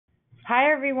Hi,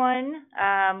 everyone.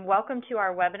 Welcome to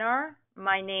our webinar.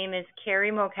 My name is Carrie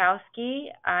Mokowski.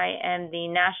 I am the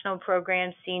National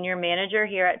Program Senior Manager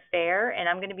here at FAIR, and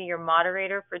I'm going to be your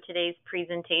moderator for today's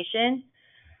presentation.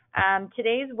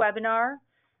 Today's webinar,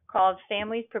 called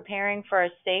Families Preparing for a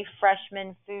Safe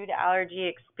Freshman Food Allergy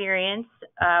Experience,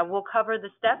 will cover the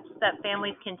steps that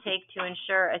families can take to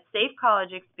ensure a safe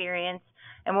college experience,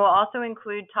 and will also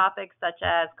include topics such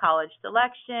as college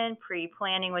selection,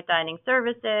 pre-planning with dining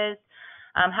services,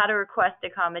 how to request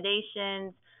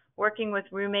accommodations, working with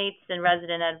roommates and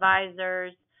resident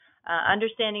advisors,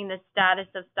 understanding the status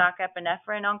of stock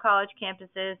epinephrine on college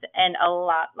campuses, and a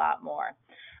lot more.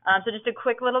 So just a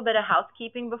quick little bit of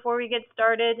housekeeping before we get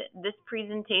started. This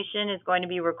presentation is going to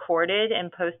be recorded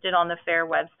and posted on the FAIR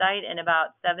website in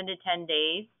about 7 to 10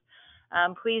 days.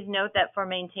 Please note that for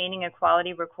maintaining a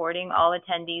quality recording, all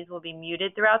attendees will be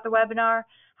muted throughout the webinar.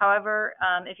 However,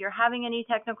 if you're having any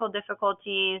technical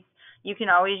difficulties, you can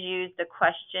always use the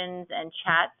questions and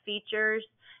chat features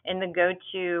in the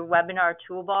GoToWebinar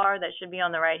toolbar that should be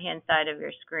on the right-hand side of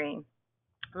your screen.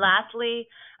 Lastly,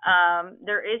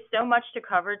 there is so much to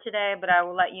cover today, but I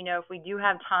will let you know if we do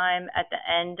have time at the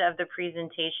end of the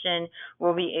presentation,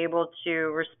 we'll be able to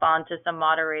respond to some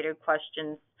moderated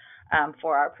questions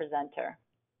for our presenter.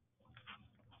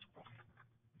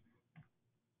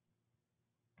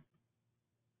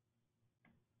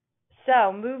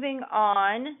 So moving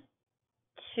on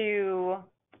to,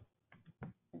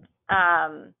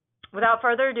 without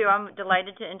further ado, I'm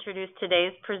delighted to introduce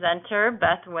today's presenter,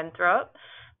 Beth Winthrop.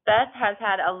 Beth has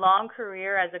had a long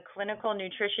career as a clinical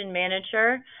nutrition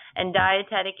manager and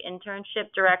dietetic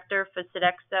internship director for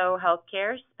Sodexo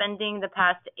Healthcare, spending the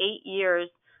past 8 years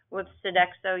with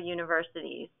Sodexo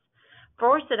Universities.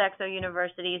 For Sodexo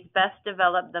Universities, Beth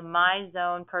developed the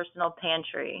MyZone Personal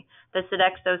Pantry, the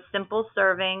Sodexo Simple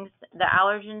Servings, the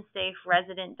allergen-safe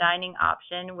resident dining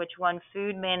option, which won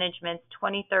Food Management's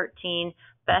 2013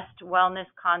 Best Wellness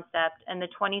Concept and the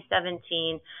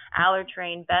 2017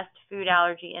 Allertrain Best Food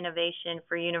Allergy Innovation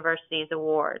for Universities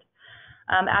Award.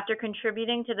 After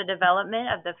contributing to the development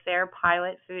of the FAIR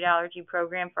Pilot Food Allergy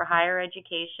Program for higher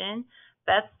education,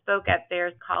 Beth spoke at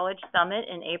FAIR's College Summit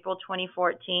in April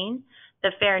 2014,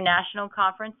 the FAIR National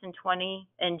Conference in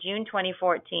June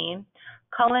 2014,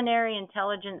 Culinary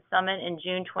Intelligence Summit in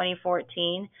June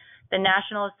 2014, the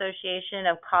National Association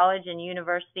of College and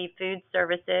University Food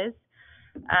Services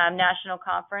National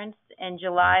Conference in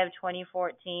July of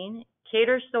 2014,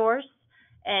 Cater Source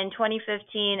in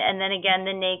 2015, and then again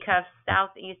the NACUF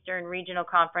Southeastern Regional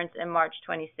Conference in March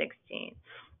 2016.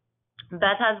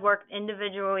 Beth has worked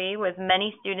individually with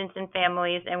many students and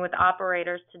families and with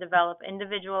operators to develop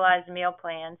individualized meal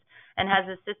plans and has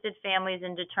assisted families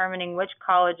in determining which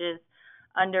colleges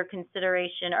under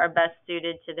consideration are best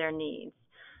suited to their needs.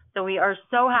 So we are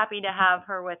so happy to have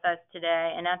her with us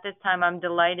today, and at this time I'm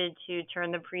delighted to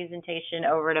turn the presentation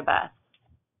over to Beth.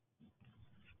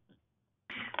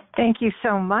 Thank you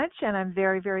so much, and I'm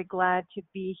very glad to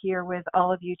be here with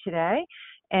all of you today.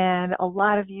 And a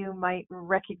lot of you might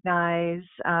recognize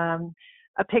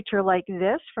a picture like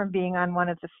this from being on one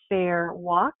of the FAIR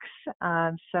walks.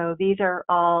 So these are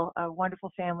all a wonderful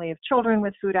family of children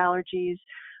with food allergies.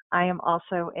 I am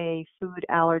also a food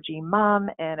allergy mom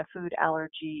and a food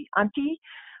allergy auntie.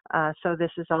 So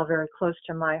this is all very close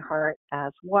to my heart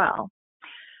as well.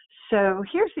 So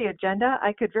here's the agenda.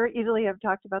 I could very easily have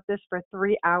talked about this for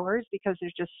 3 hours because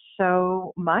there's just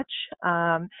so much.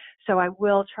 So I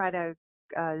will try to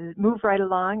move right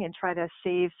along and try to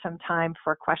save some time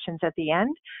for questions at the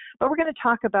end. But we're going to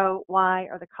talk about why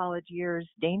are the college years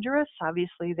dangerous?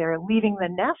 Obviously, they're leaving the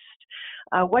nest.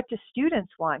 What do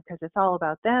students want? Because it's all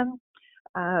about them.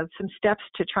 Some steps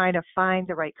to try to find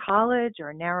the right college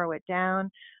or narrow it down.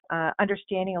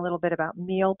 Understanding a little bit about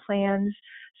meal plans,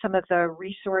 some of the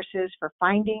resources for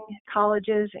finding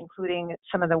colleges, including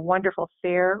some of the wonderful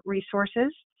FAIR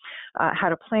resources, how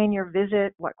to plan your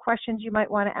visit, what questions you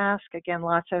might want to ask. Again,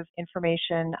 lots of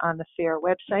information on the FAIR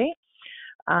website.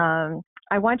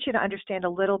 I want you to understand a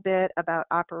little bit about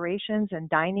operations and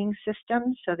dining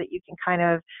systems so that you can kind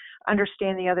of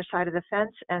understand the other side of the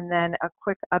fence, and then a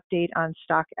quick update on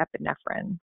stock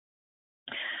epinephrine.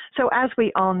 So as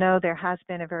we all know, there has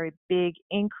been a very big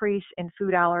increase in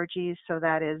food allergies, so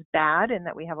that is bad in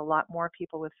that we have a lot more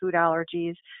people with food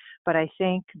allergies. But I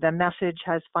think the message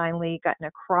has finally gotten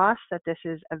across that this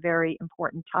is a very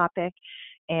important topic.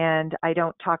 And I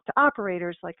don't talk to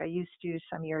operators like I used to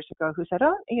some years ago who said,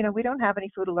 oh, we don't have any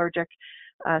food allergic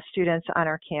students on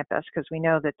our campus, because we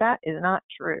know that that is not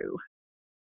true.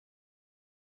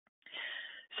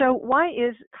 So why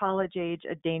is college age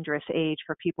a dangerous age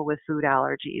for people with food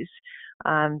allergies?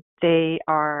 They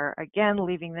are, again,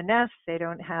 leaving the nest. They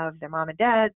don't have their mom and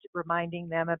dad reminding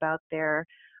them about their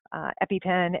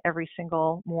EpiPen every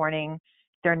single morning.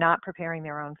 They're not preparing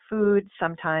their own food.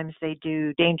 Sometimes they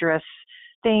do dangerous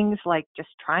things like just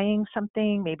trying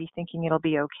something, maybe thinking it'll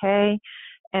be okay.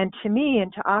 And to me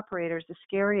and to operators, the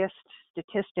scariest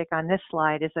statistic on this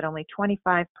slide is that only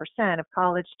 25% of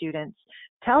college students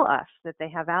tell us that they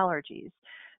have allergies.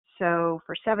 So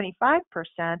for 75%,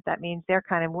 that means they're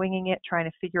kind of winging it, trying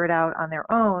to figure it out on their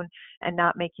own and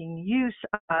not making use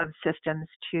of systems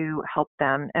to help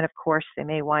them. And of course, they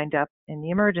may wind up in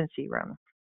the emergency room.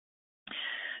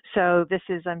 So this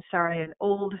is, I'm sorry, an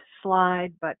old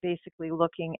slide, but basically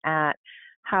looking at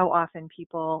how often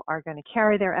people are going to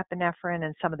carry their epinephrine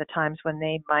and some of the times when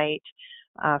they might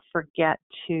forget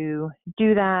to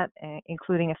do that,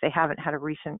 including if they haven't had a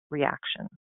recent reaction.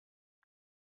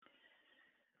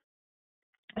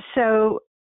 So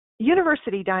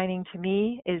university dining to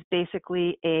me is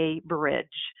basically a bridge.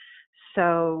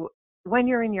 So when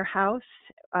you're in your house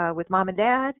with mom and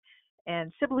dad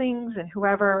and siblings and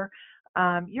whoever,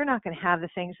 you're not going to have the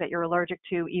things that you're allergic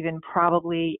to even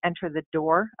probably enter the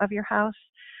door of your house.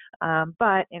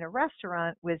 But in a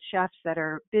restaurant with chefs that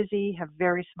are busy, have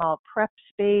very small prep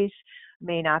space,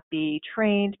 may not be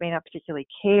trained, may not particularly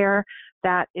care,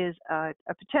 that is a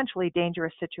potentially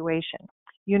dangerous situation.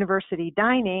 University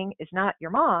dining is not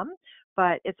your mom,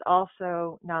 but it's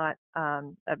also not a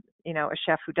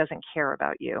chef who doesn't care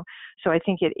about you. So I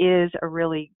think it is a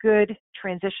really good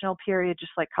transitional period,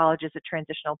 just like college is a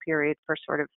transitional period for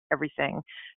sort of everything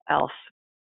else.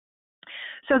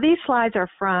 So these slides are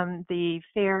from the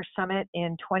FAIR Summit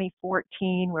in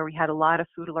 2014, where we had a lot of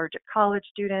food allergic college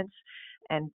students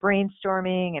and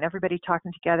brainstorming and everybody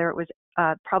talking together. It was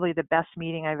probably the best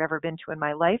meeting I've ever been to in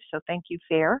my life, so thank you,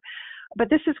 FAIR. But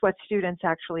this is what students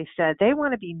actually said. They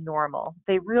want to be normal.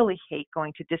 They really hate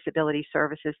going to disability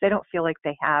services. They don't feel like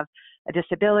they have a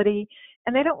disability,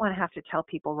 and they don't want to have to tell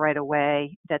people right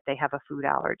away that they have a food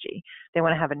allergy. They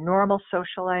want to have a normal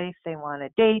social life. They want to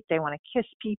date. They want to kiss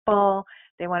people.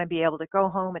 They want to be able to go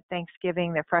home at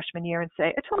Thanksgiving their freshman year and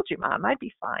say, I told you, Mom, I'd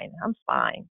be fine. I'm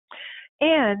fine.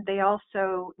 And they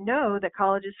also know that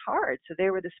college is hard. So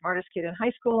they were the smartest kid in high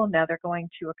school, and now they're going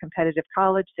to a competitive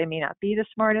college. They may not be the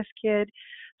smartest kid.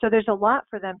 So there's a lot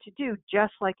for them to do,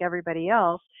 just like everybody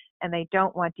else, and they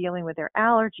don't want dealing with their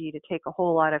allergy to take a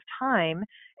whole lot of time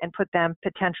and put them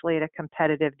potentially at a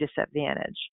competitive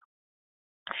disadvantage.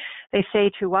 They say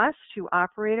to us, to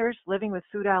operators, living with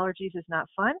food allergies is not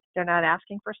fun. They're not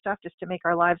asking for stuff just to make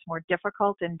our lives more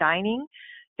difficult in dining.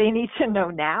 They need to know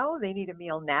now. They need a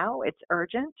meal now. It's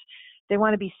urgent. They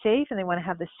want to be safe, and they want to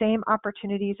have the same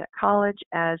opportunities at college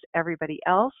as everybody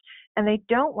else. And they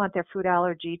don't want their food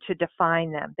allergy to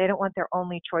define them. They don't want their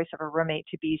only choice of a roommate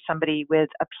to be somebody with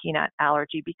a peanut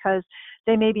allergy, because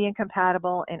they may be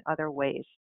incompatible in other ways.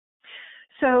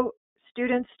 So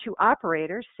students to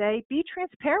operators say, be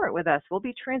transparent with us. We'll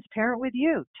be transparent with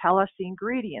you. Tell us the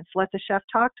ingredients. Let the chef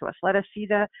talk to us. Let us see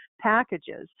the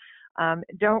packages.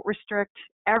 Don't restrict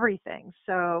everything.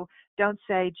 So don't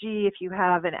say, gee, if you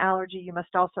have an allergy, you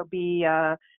must also be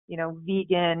a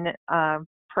vegan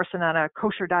person on a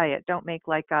kosher diet. Don't make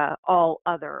like a all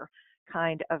other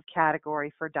kind of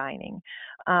category for dining.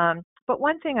 But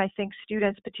one thing I think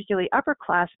students, particularly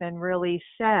upperclassmen, really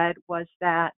said was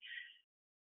that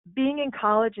being in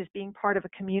college is being part of a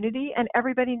community, and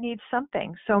everybody needs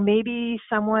something. So maybe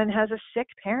someone has a sick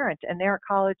parent and they're at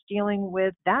college dealing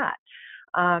with that.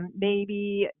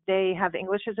 Maybe they have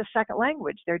English as a second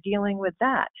language. They're dealing with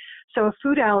that. So a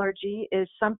food allergy is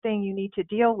something you need to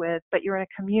deal with, but you're in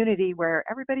a community where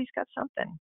everybody's got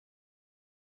something.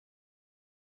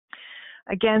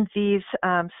 Again, these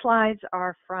slides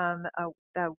are from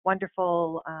a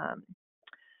wonderful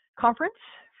conference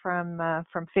from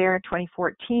FAIR in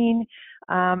 2014.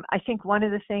 I think one of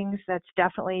the things that's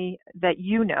definitely that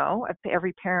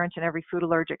every parent and every food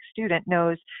allergic student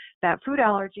knows that food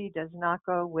allergy does not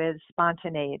go with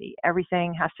spontaneity.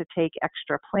 Everything has to take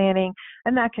extra planning,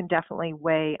 and that can definitely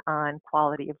weigh on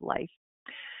quality of life.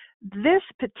 This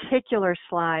particular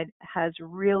slide has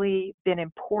really been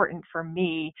important for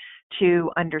me to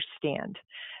understand.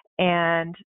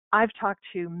 And I've talked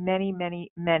to many,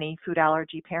 many, many food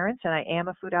allergy parents, and I am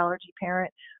a food allergy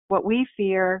parent. What we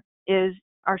fear is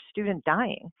our student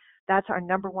dying. That's our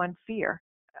number one fear.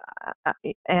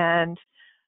 And,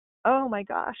 oh my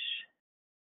gosh,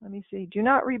 let me see. Do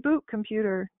not reboot,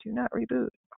 computer. Do not reboot.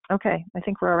 Okay, I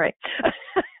think we're all right.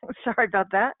 Sorry about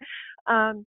that.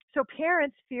 So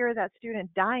parents fear that student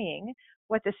dying.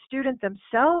 What the student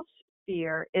themselves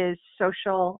fear is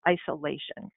social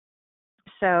isolation.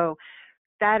 So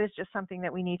that is just something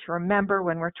that we need to remember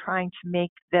when we're trying to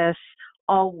make this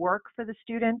all work for the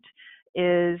student,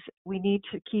 is we need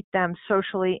to keep them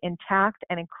socially intact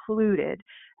and included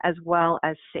as well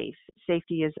as safe.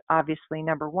 Safety is obviously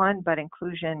number one, but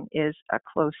inclusion is a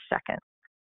close second.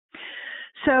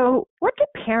 So what do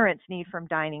parents need from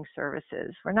dining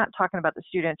services? We're not talking about the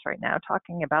students right now,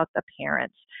 talking about the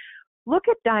parents. Look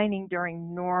at dining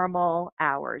during normal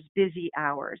hours, busy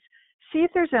hours. See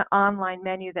if there's an online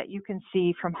menu that you can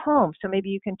see from home. So maybe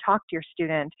you can talk to your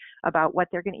student about what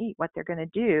they're going to eat, what they're going to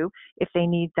do if they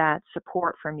need that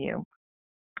support from you.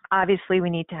 Obviously, we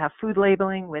need to have food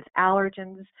labeling with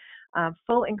allergens,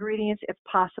 full ingredients if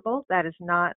possible. That is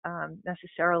not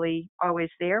necessarily always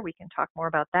there. We can talk more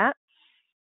about that.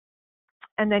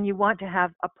 And then you want to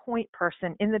have a point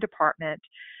person in the department.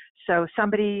 So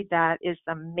somebody that is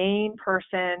the main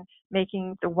person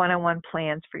making the one-on-one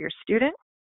plans for your student.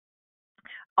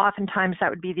 Oftentimes that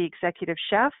would be the executive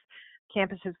chef.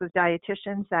 Campuses with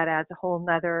dietitians, that adds a whole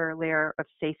nother layer of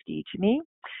safety to me.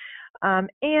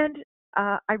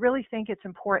 I really think it's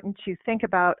important to think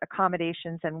about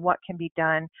accommodations and what can be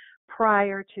done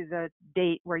prior to the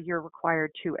date where you're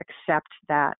required to accept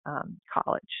that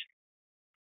college.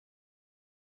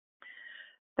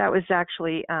 That was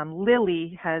actually,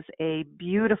 Lily has a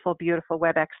beautiful, beautiful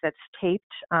WebEx that's taped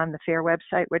on the FAIR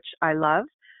website, which I love.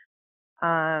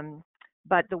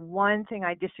 But the one thing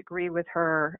I disagree with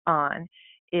her on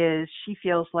is she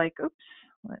feels like, oops,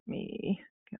 let me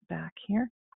get back here.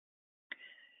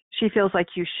 She feels like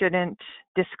you shouldn't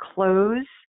disclose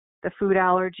the food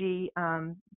allergy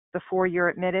before you're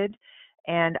admitted.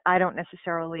 And I don't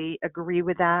necessarily agree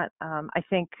with that. I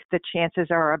think the chances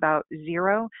are about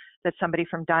zero that somebody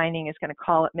from dining is going to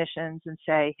call admissions and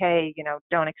say, hey,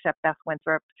 don't accept Beth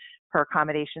Winthrop. Her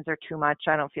accommodations are too much.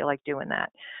 I don't feel like doing that.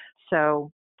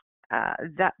 So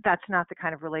that's not the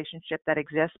kind of relationship that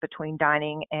exists between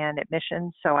dining and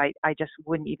admissions. So I just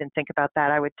wouldn't even think about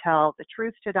that. I would tell the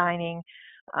truth to dining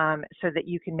so that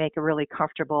you can make a really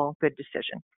comfortable, good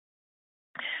decision.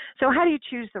 So how do you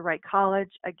choose the right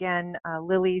college? Again,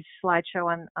 Lily's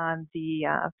slideshow on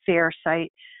the FAIR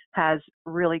site has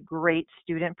really great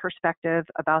student perspective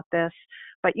about this,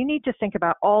 but you need to think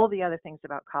about all the other things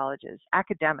about colleges.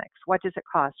 Academics, what does it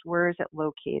cost? Where is it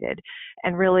located?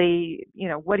 And really,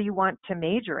 what do you want to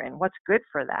major in? What's good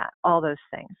for that? All those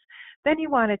things. Then you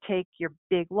want to take your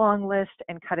big long list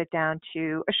and cut it down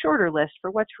to a shorter list for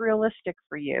what's realistic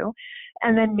for you.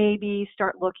 And then maybe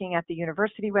start looking at the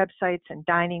university websites and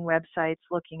dining websites,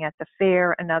 looking at the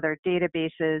FAIR and other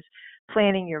databases,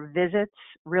 planning your visits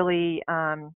really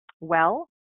well.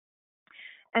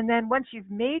 And then once you've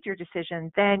made your decision,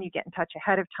 then you get in touch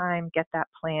ahead of time, get that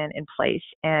plan in place.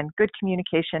 And good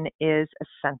communication is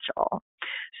essential.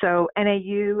 So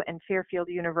NAU and Fairfield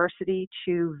University,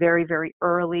 two very, very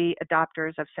early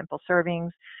adopters of simple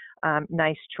servings,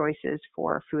 nice choices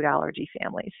for food allergy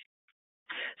families.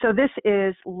 So this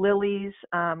is Lily's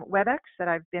WebEx that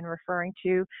I've been referring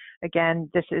to. Again,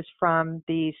 this is from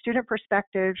the student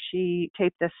perspective. She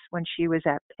taped this when she was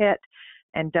at Pitt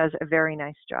and does a very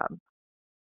nice job.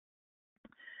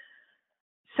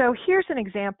 So here's an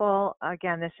example.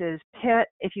 Again, this is Pitt.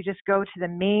 If you just go to the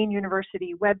main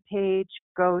university webpage,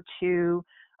 go to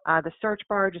the search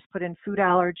bar, just put in food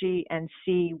allergy and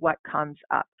see what comes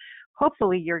up.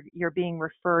 Hopefully you're being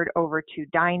referred over to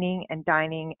dining, and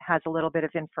dining has a little bit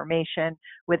of information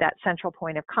with that central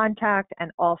point of contact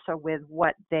and also with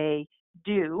what they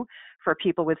do for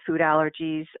people with food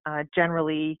allergies.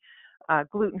 Generally,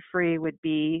 gluten-free would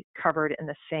be covered in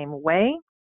the same way.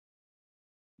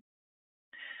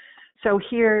 So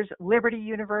here's Liberty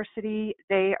University.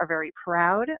 They are very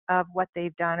proud of what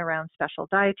they've done around special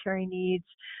dietary needs.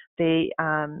 They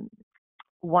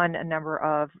won a number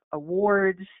of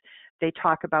awards. They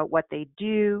talk about what they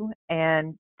do,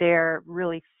 and they're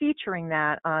really featuring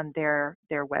that on their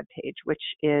webpage, which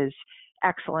is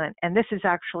excellent. And this is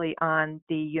actually on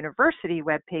the university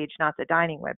webpage, not the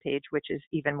dining webpage, which is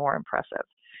even more impressive.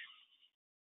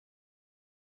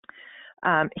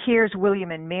 Here's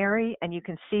William and Mary, and you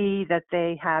can see that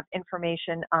they have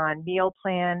information on meal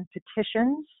plan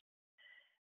petitions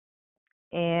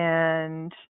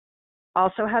and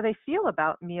also how they feel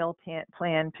about meal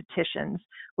plan petitions,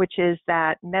 which is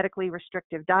that medically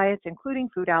restrictive diets, including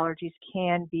food allergies,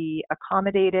 can be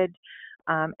accommodated.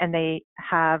 And they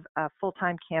have a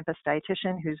full-time campus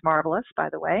dietitian who's marvelous, by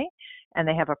the way, and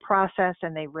they have a process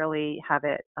and they really have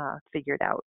it figured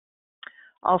out.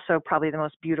 Also, probably the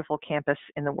most beautiful campus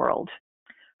in the world.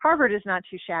 Harvard is not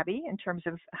too shabby in terms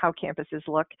of how campuses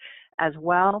look as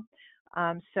well.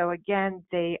 So again,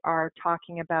 they are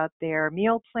talking about their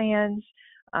meal plans,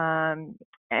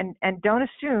 and don't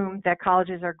assume that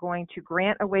colleges are going to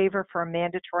grant a waiver for a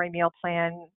mandatory meal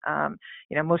plan.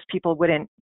 Most people wouldn't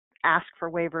ask for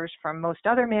waivers from most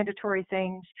other mandatory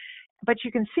things, but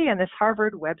you can see on this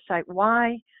Harvard website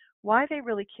why they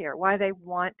really care, why they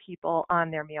want people on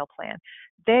their meal plan.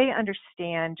 They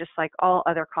understand, just like all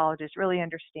other colleges really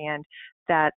understand,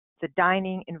 that the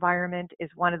dining environment is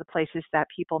one of the places that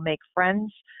people make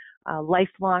friends.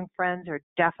 Lifelong friends are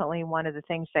definitely one of the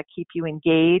things that keep you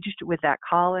engaged with that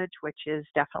college, which is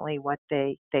definitely what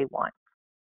they want.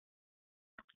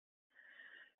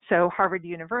 So Harvard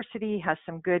University has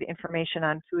some good information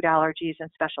on food allergies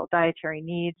and special dietary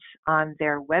needs on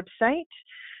their website.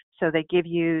 So they give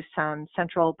you some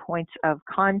central points of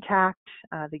contact.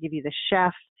 They give you the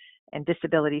chef and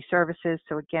disability services.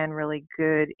 So again, really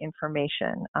good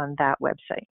information on that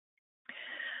website.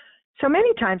 So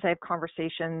many times I have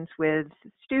conversations with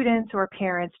students or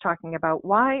parents talking about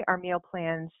why are meal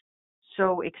plans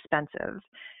so expensive.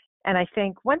 And I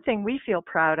think one thing we feel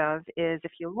proud of is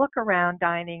if you look around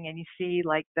dining and you see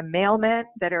like the mailmen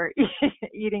that are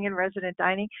eating in resident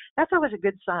dining, that's always a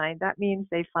good sign. That means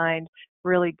they find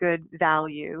really good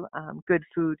value, good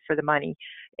food for the money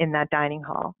in that dining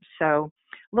hall. So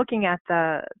looking at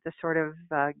the sort of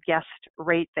guest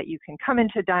rate that you can come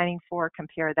into dining for,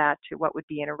 compare that to what would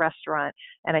be in a restaurant,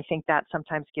 and I think that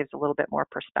sometimes gives a little bit more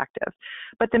perspective.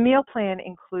 But the meal plan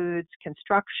includes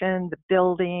construction, the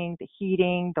building, the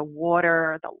heating, the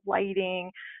water, the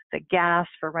lighting, the gas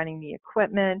for running the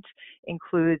equipment,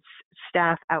 includes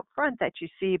staff out front that you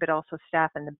see, but also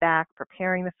staff in the back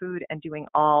preparing the food and doing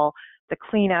all the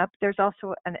cleanup. There's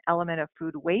also an element of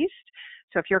food waste.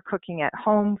 So if you're cooking at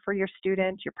home for your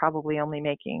students, you're probably only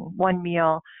making one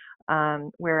meal,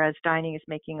 whereas dining is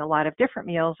making a lot of different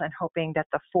meals and hoping that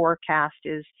the forecast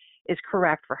is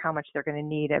correct for how much they're going to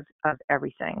need of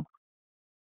everything.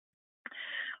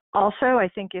 Also, I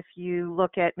think if you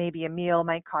look at maybe a meal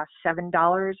might cost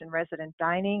 $7 in resident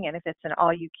dining, and if it's an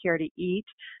all-you-care-to-eat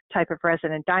type of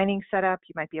resident dining setup,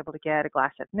 you might be able to get a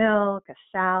glass of milk, a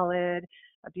salad,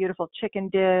 a beautiful chicken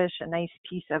dish, a nice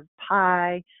piece of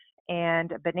pie,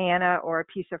 and a banana or a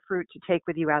piece of fruit to take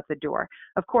with you out the door.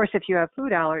 Of course, if you have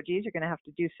food allergies, you're going to have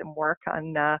to do some work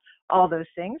on all those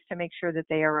things to make sure that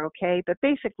they are okay. But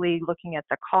basically, looking at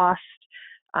the cost,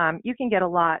 you can get a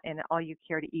lot in an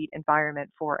all-you-care-to-eat environment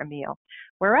for a meal.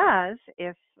 Whereas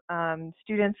if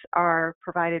students are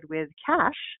provided with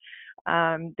cash,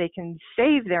 they can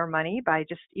save their money by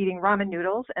just eating ramen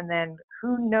noodles, and then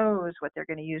who knows what they're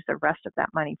going to use the rest of that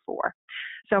money for.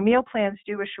 So meal plans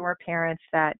do assure parents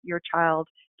that your child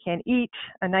can eat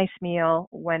a nice meal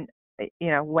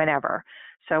whenever.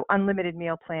 So unlimited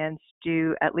meal plans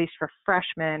do, at least for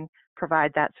freshmen,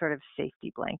 provide that sort of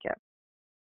safety blanket.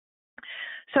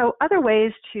 So other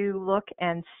ways to look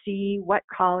and see what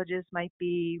colleges might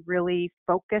be really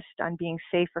focused on being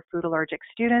safe for food allergic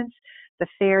students. The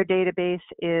FAIR database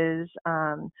is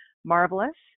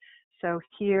marvelous. So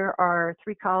here are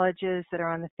 3 colleges that are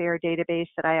on the FAIR database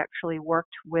that I actually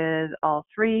worked with all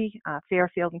 3,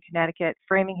 Fairfield in Connecticut,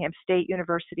 Framingham State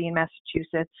University in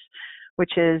Massachusetts,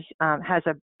 which has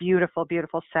a beautiful,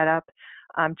 beautiful setup.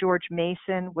 George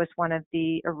Mason was one of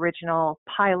the original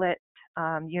pilot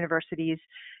universities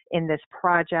in this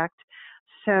project.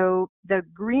 So the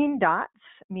green dots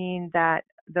mean that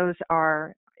those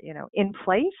are, in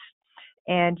place,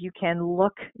 and you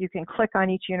can click on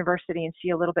each university and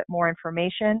see a little bit more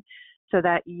information. So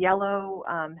that yellow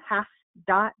half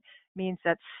dot means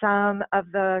that some of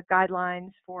the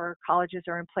guidelines for colleges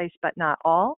are in place, but not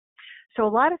all. So a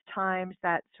lot of times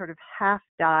that sort of half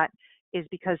dot is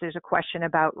because there's a question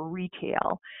about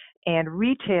retail. And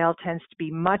retail tends to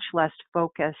be much less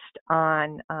focused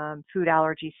on food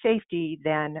allergy safety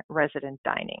than resident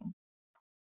dining.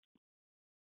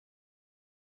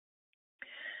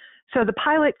 So the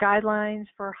pilot guidelines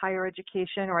for higher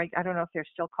education, or I don't know if they're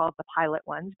still called the pilot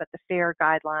ones, but the FAIR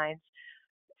guidelines,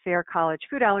 FAIR College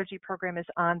Food Allergy Program is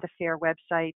on the FAIR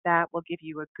website. That will give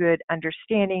you a good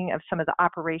understanding of some of the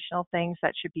operational things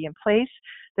that should be in place.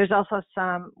 There's also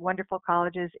some wonderful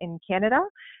colleges in Canada,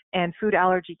 and Food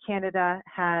Allergy Canada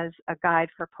has a guide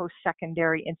for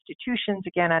post-secondary institutions,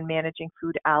 again, on managing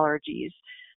food allergies.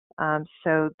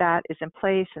 So that is in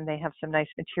place, and they have some nice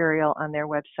material on their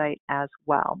website as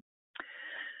well.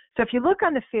 So if you look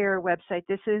on the FAIR website,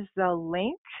 this is the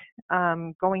link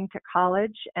going to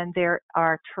college, and there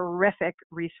are terrific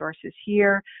resources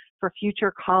here for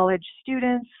future college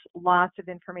students, lots of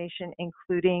information,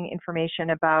 including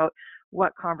information about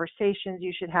what conversations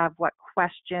you should have, what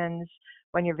questions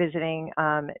when you're visiting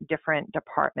different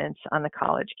departments on the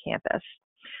college campus.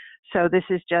 So this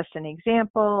is just an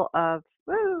example of,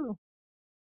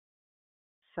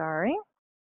 sorry.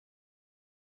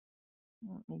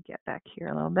 Let me get back here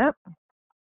a little bit.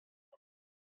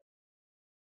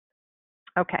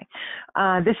 Okay,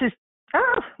 this is,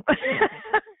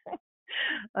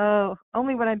 oh,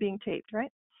 only when I'm being taped,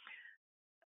 right?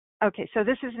 Okay, so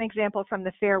this is an example from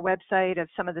the FAIR website of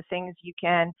some of the things you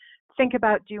can think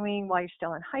about doing while you're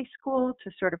still in high school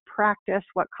to sort of practice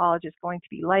what college is going to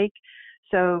be like.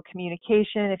 So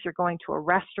communication, if you're going to a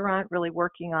restaurant, really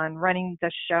working on running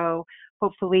the show.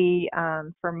 Hopefully,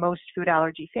 for most food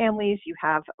allergy families, you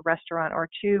have a restaurant or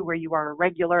two where you are a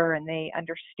regular and they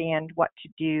understand what to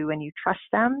do and you trust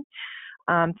them.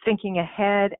 Thinking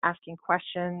ahead, asking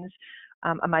questions.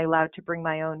 Am I allowed to bring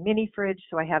my own mini fridge?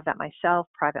 So I have that myself,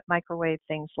 private microwave,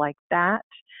 things like that.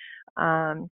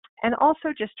 And also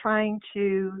just trying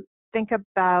to think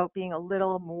about being a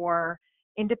little more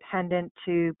independent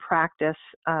to practice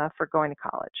for going to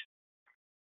college.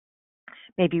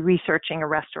 Maybe researching a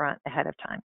restaurant ahead of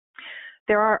time.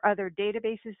 There are other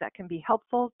databases that can be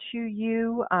helpful to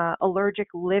you. Allergic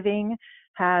Living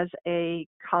has a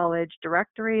college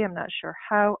directory. I'm not sure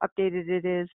how updated it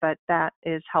is, but that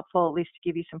is helpful, at least to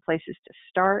give you some places to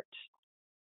start.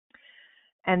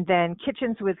 And then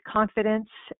Kitchens with Confidence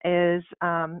is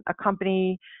a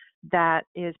company that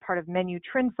is part of Menu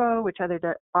Trinfo, which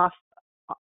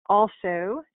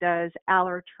also does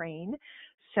Allertrain.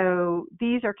 So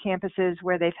these are campuses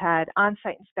where they've had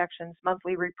on-site inspections,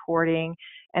 monthly reporting,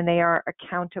 and they are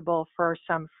accountable for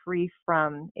some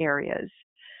free-from areas.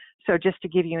 So just to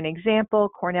give you an example,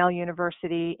 Cornell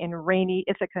University in rainy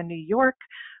Ithaca, New York,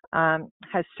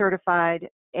 has certified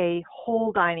a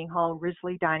whole dining hall,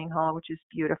 Risley Dining Hall, which is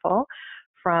beautiful,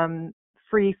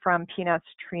 free from peanuts,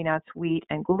 tree nuts, wheat,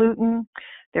 and gluten.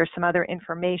 There's some other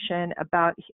information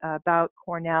about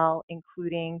Cornell,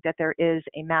 including that there is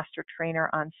a master trainer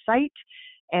on site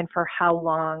and for how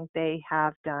long they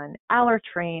have done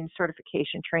Allertrain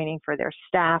certification training for their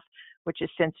staff, which is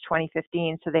since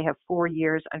 2015. So they have 4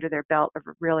 years under their belt of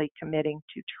really committing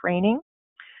to training.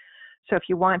 So if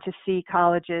you want to see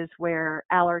colleges where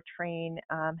Allertrain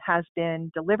has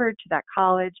been delivered to that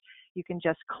college, you can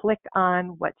just click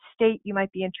on what state you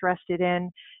might be interested in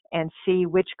and see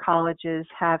which colleges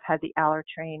have had the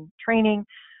Allertrain training.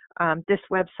 This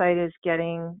website is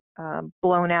getting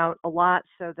blown out a lot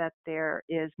so that there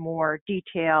is more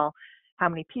detail. How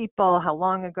many people, how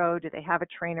long ago, do they have a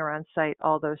trainer on site,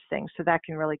 all those things. So that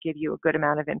can really give you a good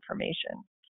amount of information.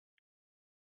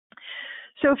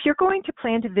 So if you're going to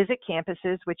plan to visit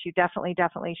campuses, which you definitely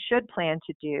should plan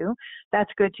to do, that's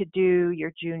good to do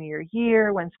your junior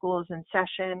year when school is in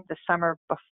session, the summer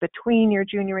between your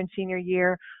junior and senior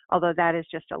year, although that is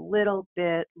just a little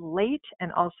bit late,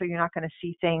 and also you're not going to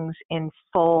see things in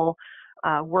full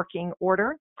working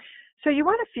order. So you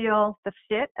want to feel the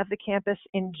fit of the campus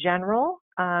in general.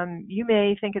 You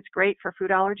may think it's great for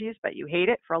food allergies, but you hate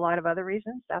it for a lot of other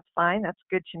reasons. That's fine. That's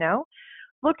good to know.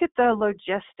 Look at the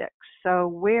logistics. So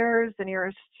where's the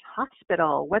nearest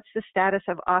hospital? What's the status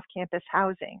of off-campus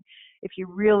housing? If you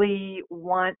really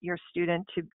want your student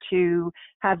to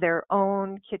have their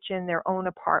own kitchen, their own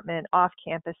apartment,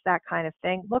 off-campus, that kind of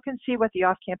thing, look and see what the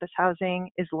off-campus housing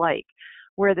is like.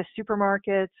 Where are the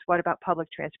supermarkets? What about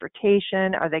public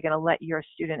transportation? Are they going to let your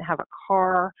student have a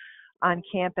car on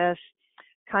campus?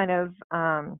 Kind of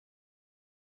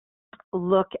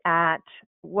look at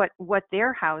what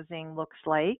their housing looks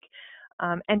like,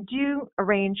 and do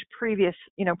arrange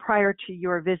prior to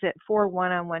your visit for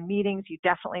one-on-one meetings. You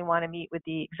definitely want to meet with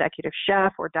the executive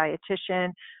chef or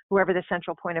dietitian, whoever the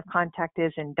central point of contact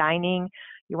is in dining.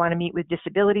 You want to meet with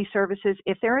disability services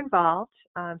if they're involved.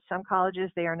 Some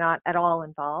colleges, they are not at all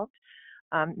involved.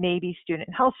 Maybe student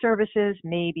health services,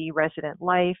 maybe resident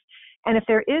life. And if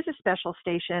there is a special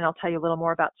station, I'll tell you a little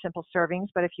more about simple servings,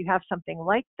 but if you have something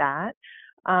like that,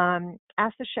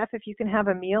 ask the chef if you can have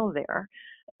a meal there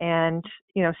and,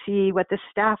 see what the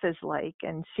staff is like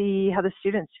and see how the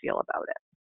students feel about it.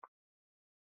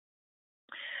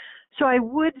 So I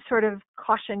would sort of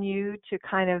caution you to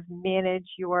kind of manage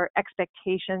your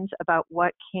expectations about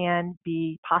what can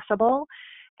be possible.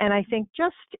 And I think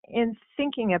just in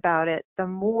thinking about it, the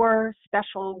more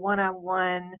special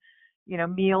one-on-one,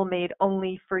 meal made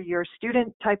only for your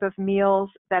student type of meals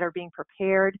that are being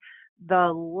prepared,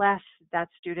 the less that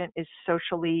student is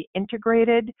socially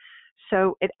integrated.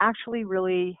 So it actually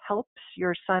really helps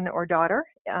your son or daughter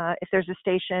if there's a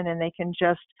station and they can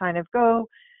just kind of go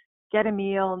get a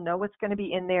meal, know what's going to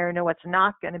be in there, know what's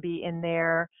not going to be in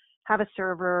there, have a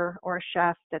server or a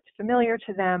chef that's familiar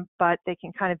to them, but they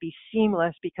can kind of be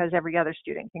seamless because every other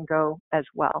student can go as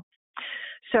well.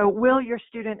 So will your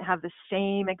student have the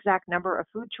same exact number of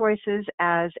food choices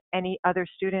as any other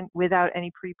student without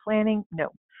any pre-planning? No,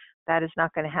 that is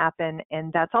not going to happen.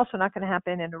 And that's also not going to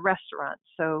happen in a restaurant.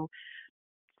 So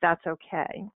that's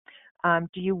okay.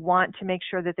 Do you want to make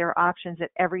sure that there are options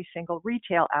at every single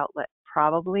retail outlet?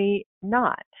 Probably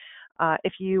not.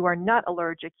 If you are nut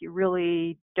allergic, you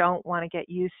really don't want to get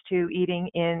used to eating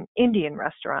in Indian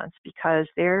restaurants because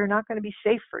they're not going to be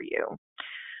safe for you.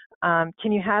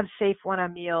 Can you have safe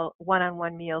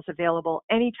one-on-one meals available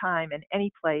anytime and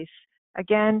any place?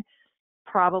 Again,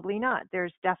 probably not.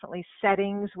 There's definitely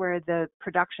settings where the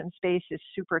production space is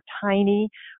super tiny,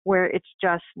 where it's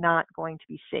just not going to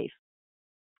be safe.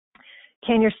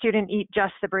 Can your student eat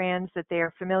just the brands that they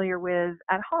are familiar with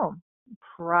at home?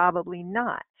 Probably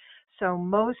not. So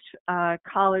most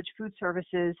college food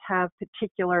services have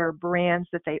particular brands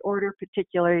that they order,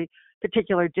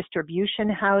 particular distribution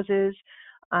houses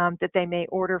that they may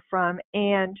order from.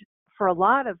 And for a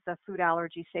lot of the food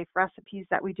allergy safe recipes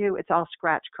that we do, it's all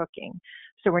scratch cooking.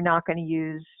 So we're not going to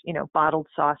use, bottled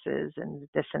sauces and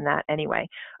this and that anyway.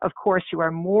 Of course, you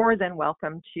are more than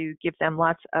welcome to give them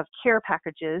lots of care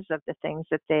packages of the things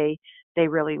that they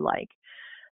really like.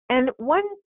 And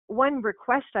one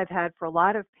request I've had from a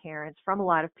lot of parents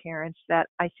that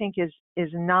I think is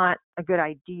not a good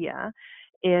idea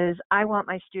is I want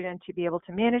my student to be able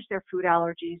to manage their food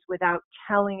allergies without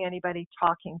telling anybody,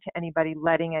 talking to anybody,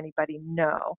 letting anybody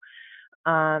know.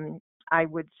 I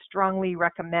would strongly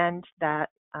recommend that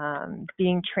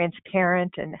being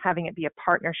transparent and having it be a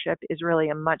partnership is really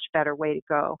a much better way to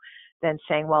go than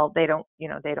saying, well, they don't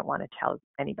want to tell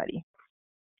anybody.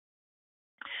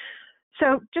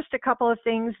 So just a couple of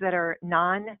things that are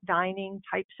non-dining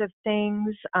types of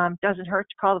things. Doesn't hurt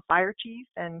to call the fire chief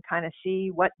and kind of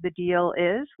see what the deal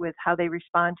is with how they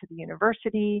respond to the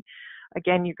university.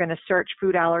 Again, you're going to search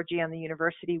food allergy on the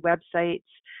university websites.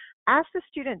 Ask the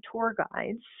student tour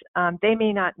guides. They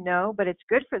may not know, but it's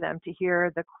good for them to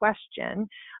hear the question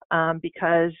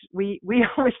because we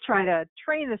always try to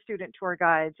train the student tour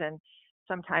guides, and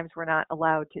sometimes we're not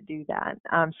allowed to do that.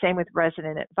 Same with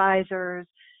resident advisors.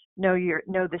 Know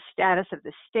the status of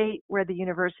the state where the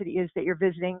university is that you're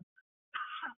visiting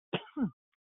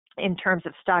in terms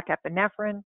of stock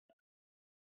epinephrine.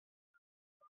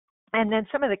 And then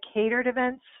some of the catered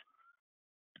events.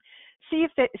 See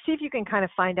if you can kind of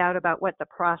find out about what the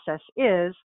process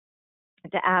is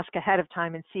to ask ahead of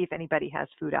time and see if anybody has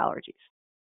food allergies.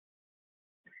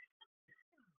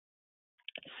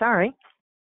 Sorry.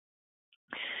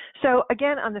 So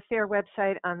again, on the FAIR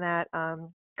website, on that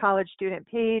college student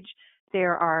page,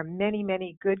 there are many,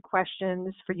 many good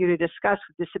questions for you to discuss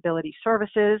with disability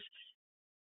services.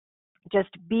 Just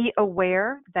be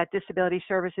aware that disability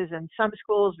services in some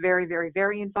schools very, very,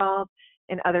 very involved,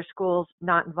 in other schools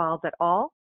not involved at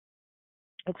all.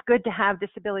 It's good to have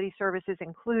disability services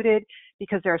included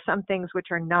because there are some things which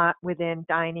are not within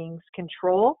dining's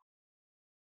control.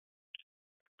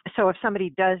 So if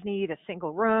somebody does need a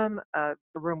single room, a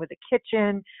room with a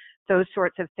kitchen, those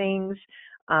sorts of things,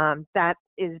 that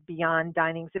is beyond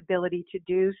dining's ability to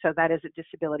do, so that is a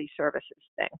disability services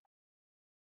thing.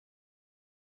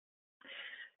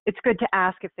 It's good to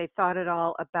ask if they thought at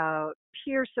all about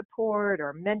peer support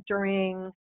or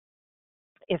mentoring,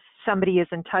 if somebody is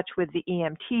in touch with the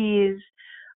EMTs.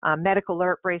 Medical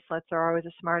alert bracelets are always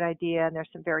a smart idea, and there's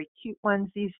some very cute ones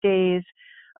these days.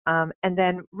 And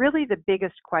then really the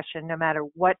biggest question, no matter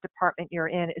what department you're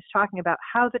in, is talking about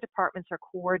how the departments are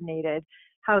coordinated,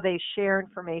 how they share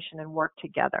information and work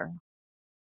together.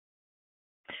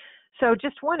 So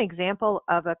just one example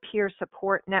of a peer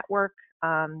support network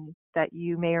that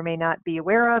you may or may not be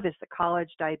aware of is the College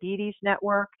Diabetes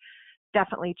Network.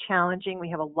 Definitely challenging. We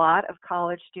have a lot of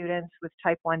college students with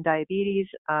type 1 diabetes.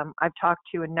 I've talked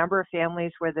to a number of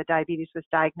families where the diabetes was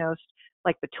diagnosed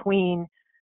like between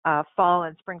fall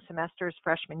and spring semesters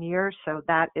freshman year, so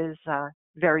that is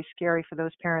very scary for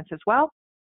those parents as well.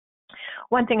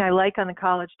 One thing I like on the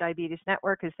College Diabetes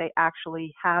Network is they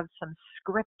actually have some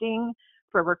scripting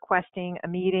for requesting a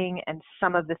meeting and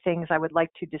some of the things I would like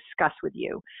to discuss with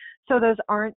you. So those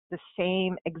aren't the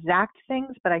same exact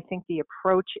things, but I think the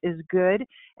approach is good,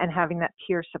 and having that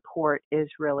peer support is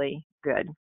really good.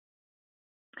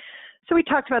 So we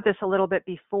talked about this a little bit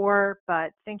before,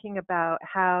 but thinking about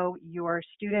how your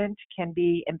student can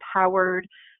be empowered,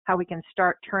 how we can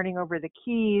start turning over the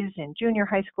keys in junior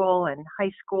high school and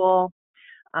high school.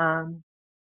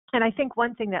 And I think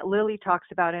one thing that Lily talks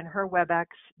about in her WebEx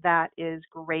that is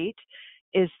great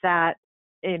is that,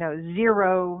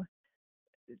 zero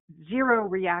zero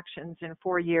reactions in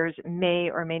 4 years may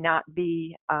or may not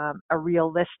be a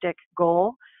realistic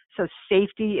goal. So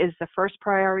safety is the first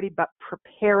priority, but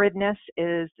preparedness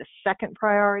is the second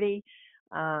priority.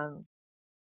 All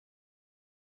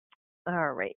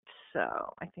right,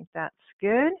 so I think that's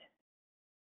good.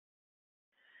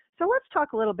 So let's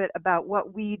talk a little bit about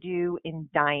what we do in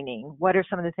dining. What are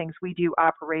some of the things we do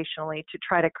operationally to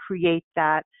try to create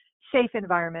that safe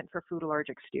environment for food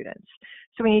allergic students?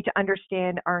 So we need to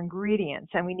understand our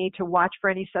ingredients, and we need to watch for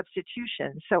any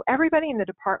substitutions. So everybody in the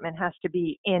department has to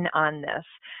be in on this.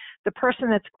 The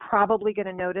person that's probably going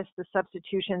to notice the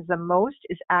substitutions the most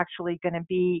is actually going to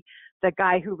be the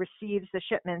guy who receives the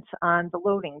shipments on the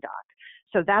loading dock.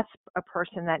 So that's a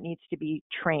person that needs to be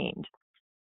trained.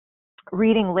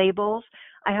 Reading labels.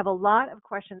 I have a lot of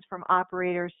questions from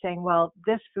operators saying, well,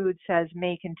 this food says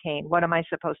may contain. What am I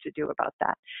supposed to do about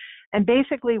that? And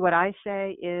basically what I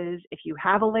say is, if you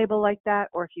have a label like that,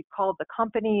 or if you called the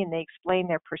company and they explain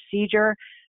their procedure,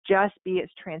 just be as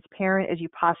transparent as you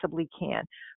possibly can.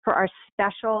 For our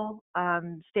special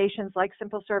stations like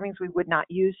simple servings, we would not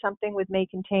use something with may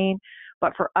contain,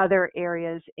 but for other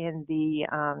areas in the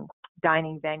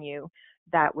dining venue,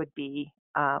 that would be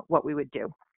what we would do.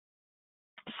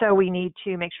 So we need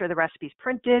to make sure the recipe is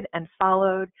printed and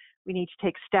followed. We need to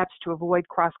take steps to avoid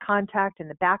cross-contact in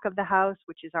the back of the house,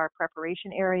 which is our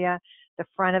preparation area, the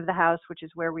front of the house, which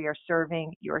is where we are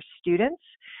serving your students.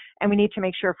 And we need to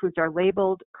make sure foods are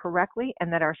labeled correctly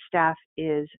and that our staff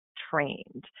is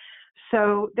trained.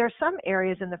 So there's some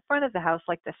areas in the front of the house,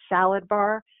 like the salad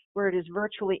bar, where it is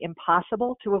virtually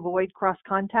impossible to avoid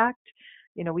cross-contact.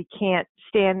 You know, we can't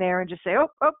stand there and just say,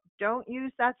 oh, don't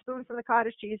use that spoon from the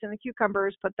cottage cheese and the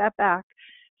cucumbers, put that back.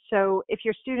 So if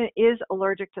your student is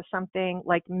allergic to something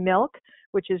like milk,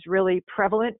 which is really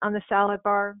prevalent on the salad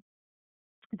bar,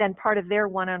 then part of their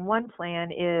one-on-one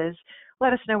plan is,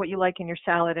 let us know what you like in your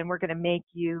salad, and we're going to make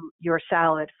you your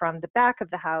salad from the back of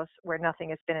the house where nothing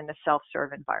has been in a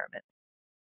self-serve environment.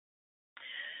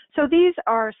 So these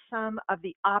are some of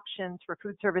the options for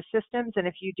food service systems, and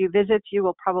if you do visits, you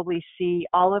will probably see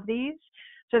all of these.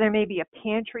 So there may be a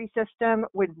pantry system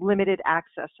with limited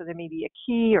access. So there may be a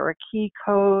key or a key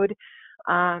code.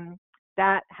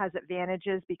 That has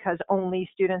advantages because only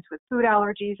students with food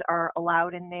allergies are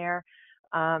allowed in there.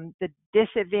 The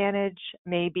disadvantage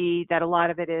may be that a lot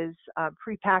of it is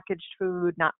prepackaged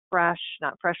food, not fresh,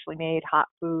 not freshly made, hot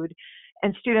food.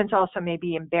 And students also may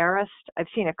be embarrassed. I've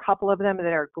seen a couple of them that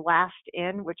are glassed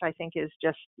in, which I think is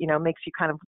just, you know, makes you kind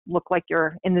of look like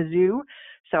you're in the zoo.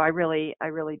 So I really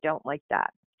don't like that.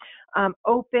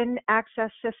 Open access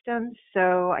systems.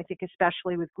 So I think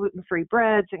especially with gluten-free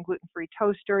breads and gluten-free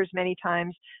toasters, many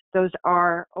times those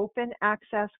are open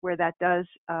access where that does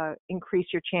increase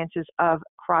your chances of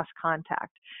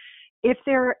cross-contact. If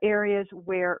there are areas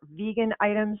where vegan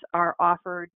items are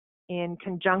offered in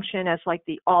conjunction as like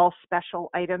the all special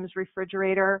items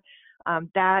refrigerator,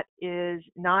 that is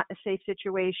not a safe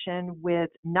situation with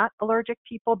nut allergic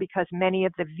people because many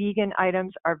of the vegan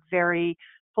items are very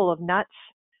full of nuts,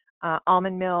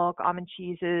 almond milk, almond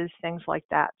cheeses, things like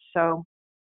that. So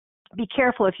be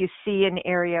careful if you see an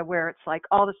area where it's like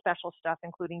all the special stuff,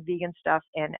 including vegan stuff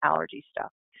and allergy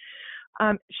stuff.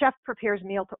 Chef prepares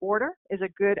meal to order is a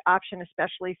good option,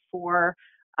 especially for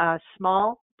a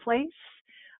small place.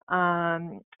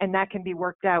 And that can be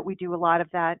worked out. We do a lot of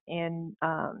that in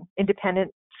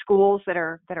independent schools that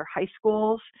are high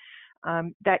schools,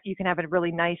 that you can have a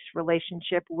really nice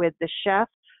relationship with the chef.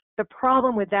 The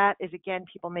problem with that is, again,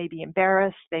 people may be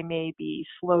embarrassed, they may be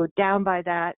slowed down by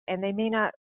that, and they may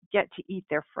not get to eat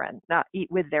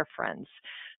with their friends.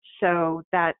 So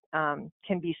that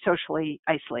can be socially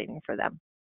isolating for them.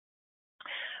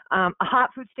 A hot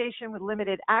food station with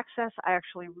limited access, I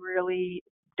actually really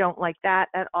don't like that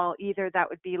at all either. That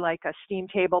would be like a steam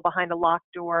table behind a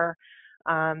locked door.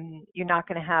 You're not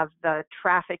going to have the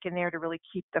traffic in there to really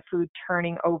keep the food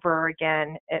turning over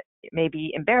again. It may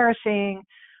be embarrassing.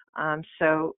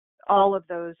 So all of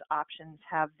those options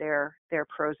have their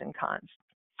pros and cons.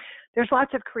 There's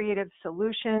lots of creative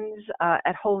solutions.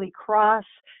 At Holy Cross,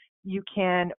 you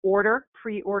can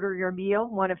pre-order your meal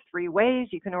one of three ways.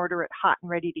 You can order it hot and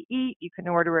ready to eat. You can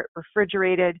order it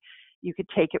refrigerated. You could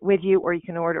take it with you, or you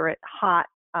can order it hot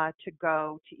to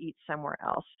go to eat somewhere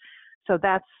else. So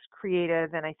that's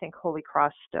creative, and I think Holy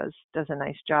Cross does a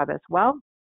nice job as well.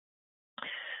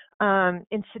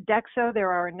 In Sodexo,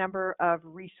 there are a number of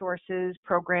resources,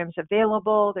 programs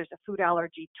available. There's a food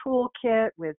allergy toolkit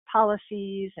with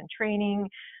policies and training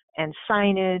and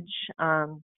signage.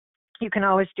 You can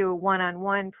always do a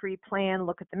one-on-one pre-plan,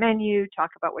 look at the menu, talk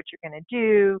about what you're going to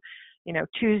do,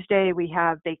 Tuesday we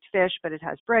have baked fish, but it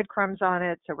has breadcrumbs on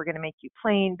it, so we're going to make you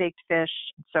plain baked fish,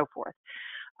 and so forth.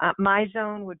 My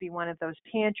Zone would be one of those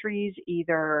pantries,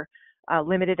 either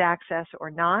limited access or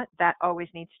not. That always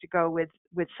needs to go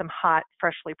with some hot,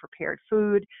 freshly prepared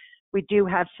food. We do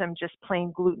have some just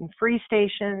plain gluten-free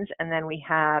stations, and then we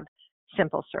have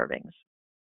simple servings.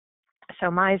 So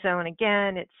My Zone,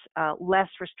 again, it's less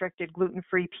restricted,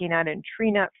 gluten-free, peanut and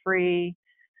tree nut-free,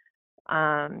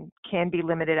 can be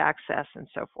limited access, and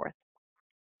so forth.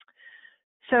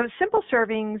 So simple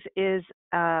servings is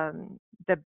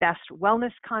the best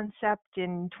wellness concept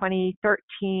in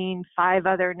 2013, 5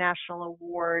 other national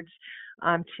awards.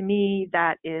 To me,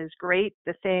 that is great.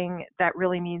 The thing that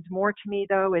really means more to me,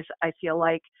 though, is I feel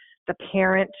like the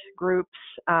parent groups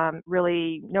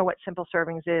really know what simple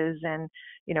servings is and,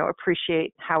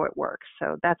 appreciate how it works.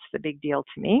 So that's the big deal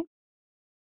to me.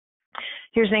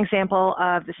 Here's an example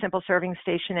of the simple serving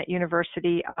station at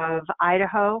University of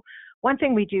Idaho. One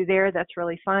thing we do there that's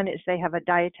really fun is they have a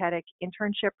dietetic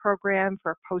internship program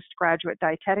for postgraduate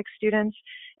dietetic students,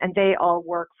 and they all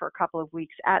work for a couple of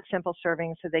weeks at Simple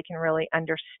Serving so they can really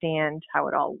understand how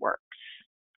it all works.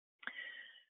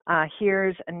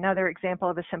 Here's another example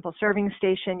of a Simple Serving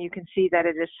station. You can see that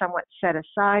it is somewhat set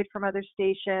aside from other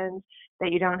stations,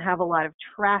 that you don't have a lot of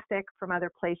traffic from other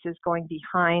places going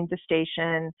behind the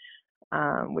station,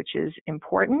 which is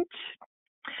important.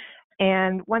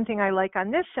 And one thing I like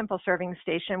on this Simple Serving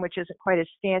station, which isn't quite as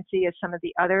fancy as some of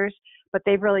the others, but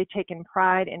they've really taken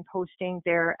pride in posting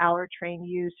their Allertrain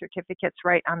U certificates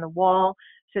right on the wall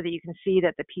so that you can see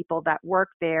that the people that work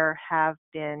there have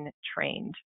been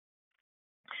trained.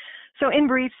 So in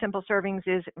brief, Simple Servings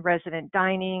is resident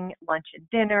dining, lunch and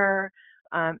dinner.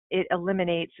 It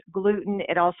eliminates gluten.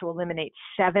 It also eliminates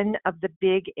 7 of the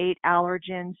big 8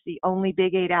 allergens. The only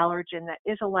big 8 allergen that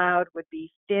is allowed would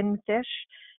be fin fish,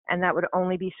 and that would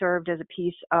only be served as a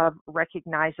piece of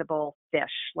recognizable fish,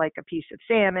 like a piece of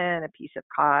salmon, a piece of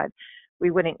cod.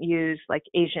 We wouldn't use like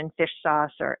Asian fish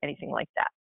sauce or anything like that.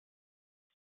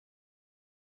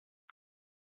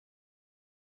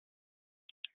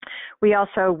 We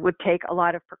also would take a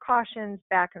lot of precautions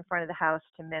back in front of the house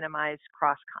to minimize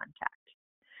cross contact.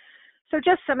 So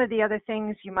just some of the other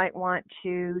things you might want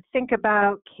to think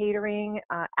about: catering,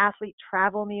 athlete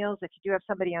travel meals. If you do have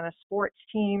somebody on a sports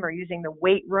team or using the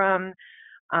weight room,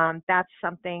 that's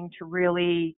something to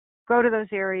really go to those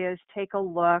areas, take a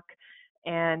look,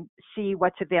 and see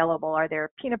what's available. Are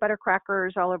there peanut butter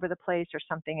crackers all over the place or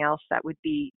something else that would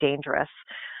be dangerous?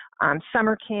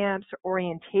 Summer camps,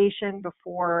 orientation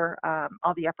before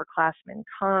all the upperclassmen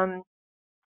come.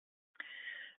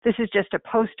 This is just a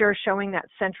poster showing that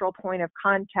central point of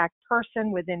contact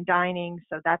person within dining,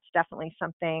 so that's definitely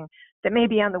something that may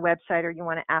be on the website or you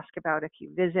want to ask about if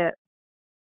you visit.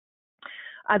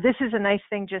 This is a nice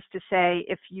thing just to say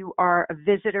if you are a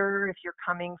visitor, if you're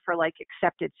coming for like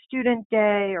accepted student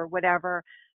day or whatever,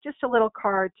 just a little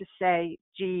card to say,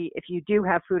 gee, if you do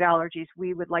have food allergies,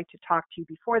 we would like to talk to you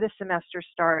before the semester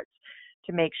starts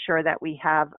to make sure that we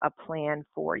have a plan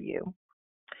for you.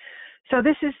 So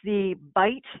this is the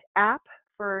Bite app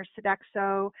for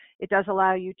Sodexo. It does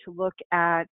allow you to look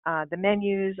at the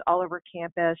menus all over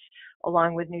campus,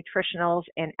 along with nutritionals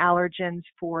and allergens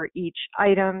for each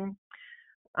item.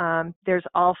 There's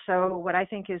also what I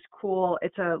think is cool.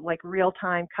 It's a like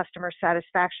real-time customer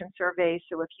satisfaction survey.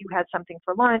 So if you had something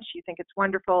for lunch, you think it's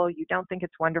wonderful, you don't think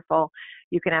it's wonderful,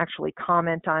 you can actually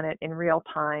comment on it in real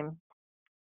time.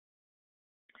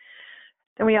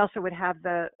 Then we also would have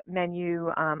the menu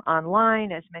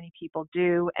online, as many people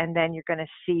do, and then you're going to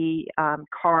see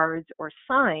cards or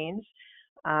signs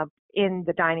in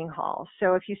the dining hall.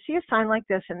 So if you see a sign like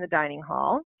this in the dining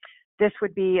hall, this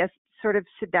would be a sort of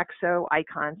Sodexo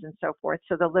icons and so forth.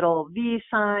 So the little V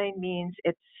sign means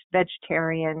it's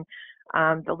vegetarian.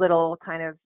 The little kind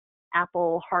of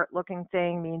apple heart looking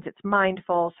thing means it's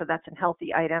mindful, so that's a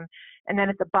healthy item. And then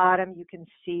at the bottom, you can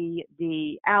see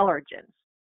the allergens.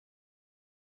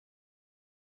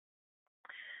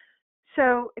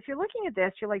 So if you're looking at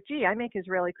this, you're like, gee, I make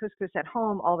Israeli couscous at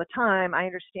home all the time. I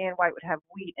understand why it would have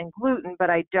wheat and gluten, but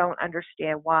I don't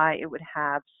understand why it would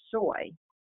have soy.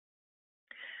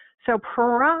 So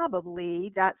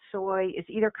probably that soy is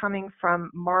either coming from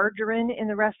margarine in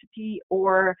the recipe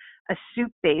or a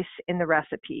soup base in the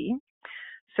recipe.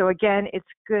 So again, it's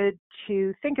good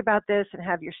to think about this and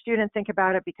have your student think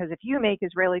about it, because if you make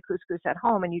Israeli couscous at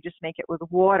home and you just make it with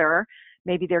water,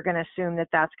 maybe they're going to assume that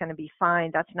that's going to be fine.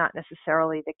 That's not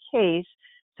necessarily the case.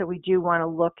 So we do want to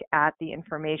look at the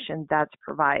information that's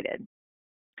provided.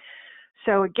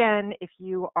 So again, if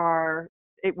you are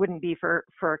it wouldn't be for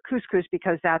couscous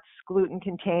because that's gluten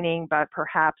containing, but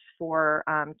perhaps for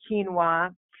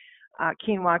quinoa.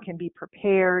 Quinoa can be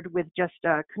prepared with just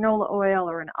a canola oil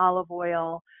or an olive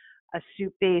oil, a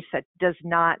soup base that does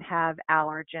not have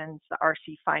allergens. The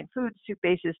RC Fine Foods soup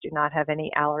bases do not have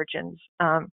any allergens.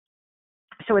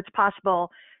 So it's possible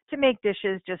to make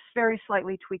dishes just very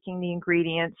slightly tweaking the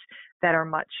ingredients that are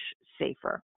much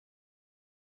safer.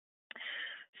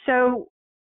 So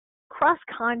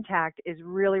cross-contact is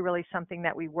really, really something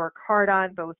that we work hard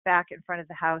on, both back in front of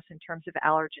the house in terms of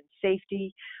allergen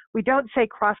safety. We don't say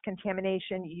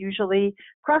cross-contamination usually.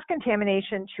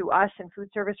 Cross-contamination to us in food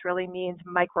service really means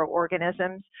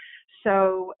microorganisms.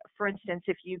 So, for instance,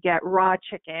 if you get raw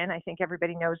chicken, I think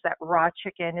everybody knows that raw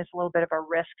chicken is a little bit of a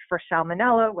risk for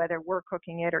salmonella, whether we're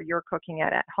cooking it or you're cooking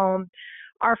it at home.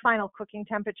 Our final cooking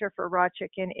temperature for raw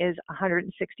chicken is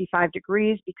 165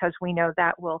 degrees because we know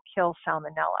that will kill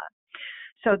salmonella.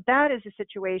 So that is a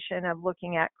situation of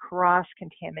looking at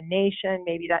cross-contamination.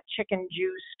 Maybe that chicken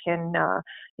juice can,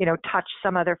 touch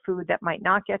some other food that might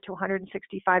not get to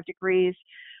 165 degrees.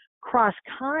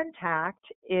 Cross-contact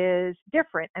is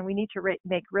different, and we need to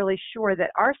make really sure that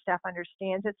our staff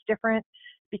understands it's different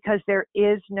because there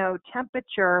is no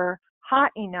temperature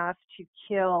hot enough to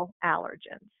kill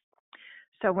allergens.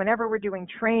 So whenever we're doing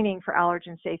training for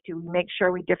allergen safety, we make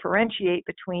sure we differentiate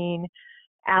between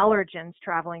allergens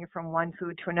traveling from one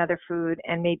food to another food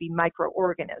and maybe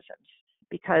microorganisms,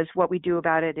 because what we do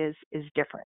about it is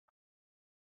different.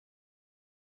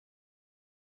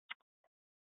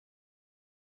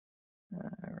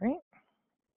 All right.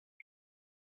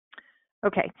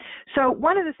 Okay, so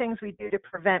one of the things we do to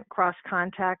prevent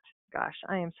cross-contact, gosh,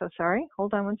 I am so sorry.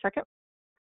 Hold on one second.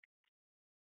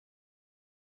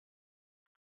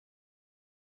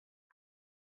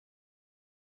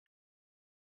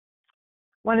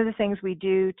 One of the things we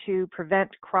do to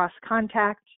prevent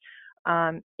cross-contact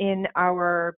in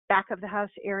our back of the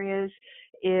house areas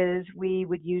is we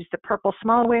would use the purple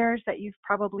smallwares that you've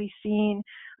probably seen.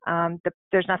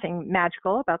 There's nothing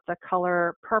magical about the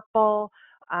color purple,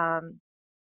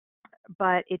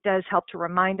 but it does help to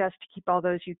remind us to keep all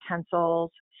those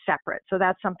utensils separate. So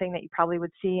that's something that you probably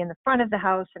would see in the front of the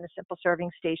house in a simple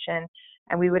serving station,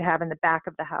 and we would have in the back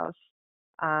of the house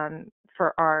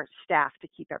for our staff to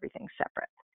keep everything separate.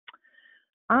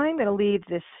 I'm going to leave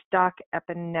this stock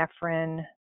epinephrine.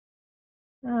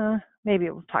 Maybe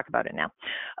we'll talk about it now.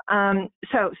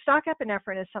 So stock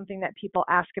epinephrine is something that people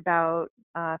ask about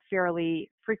fairly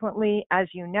frequently. As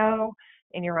you know,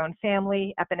 in your own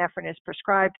family, epinephrine is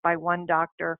prescribed by one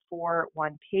doctor for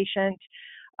one patient.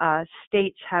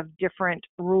 States have different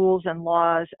rules and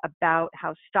laws about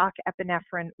how stock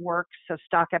epinephrine works. So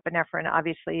stock epinephrine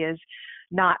obviously is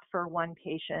not for one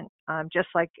patient, just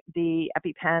like the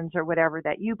EpiPens or whatever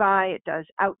that you buy. It does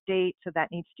outdate, so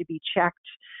that needs to be checked.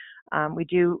 We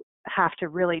do have to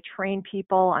really train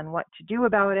people on what to do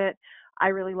about it. I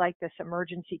really like this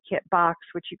emergency kit box,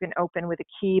 which you can open with a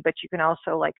key, but you can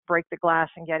also like break the glass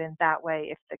and get in that way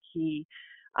if the key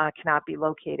cannot be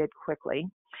located quickly.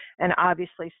 And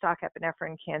obviously, stock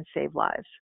epinephrine can save lives.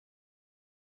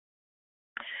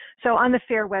 So on the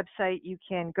FAIR website, you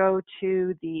can go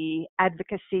to the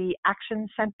Advocacy Action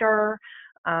Center,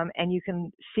 and you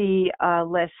can see a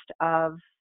list of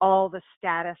all the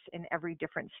status in every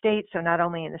different state. So not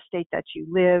only in the state that you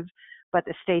live, but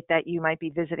the state that you might be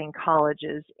visiting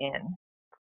colleges in.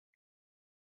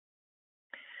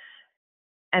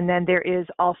 And then there is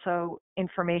also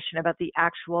information about the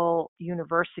actual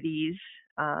universities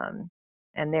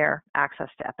and their access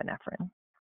to epinephrine.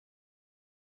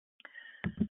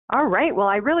 All right, well,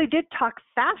 I really did talk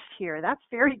fast here. That's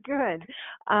very good.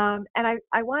 And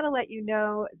I want to let you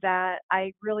know that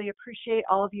I really appreciate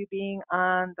all of you being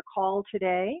on the call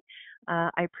today.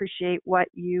 I appreciate what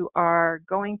you are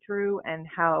going through and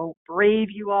how brave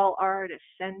you all are to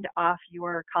send off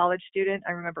your college student.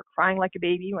 I remember crying like a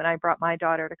baby when I brought my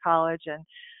daughter to college, and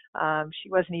she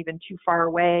wasn't even too far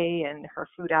away, and her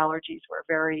food allergies were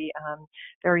very,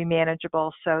 very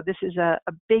manageable. So this is a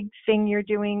big thing you're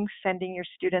doing, sending your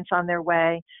students on their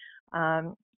way.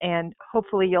 And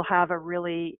hopefully you'll have a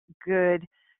really good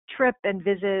trip and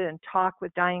visit and talk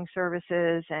with dying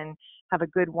services and have a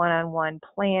good one-on-one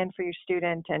plan for your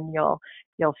student, and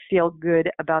you'll feel good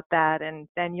about that. And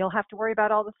then you'll have to worry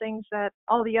about all the things that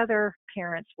all the other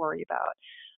parents worry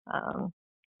about.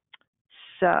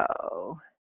 So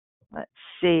let's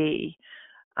see.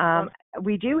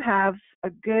 We do have a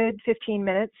good 15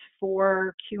 minutes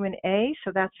for Q&A,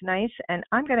 so that's nice. And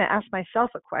I'm going to ask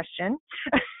myself a question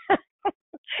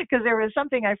because there was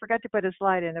something I forgot to put a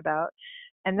slide in about.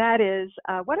 and that is,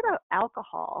 what about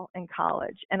alcohol in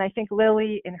college? And I think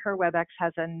Lily in her WebEx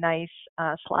has a nice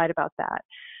slide about that.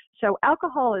 So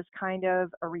alcohol is kind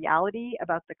of a reality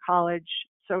about the college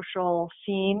social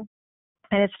scene,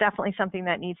 and it's definitely something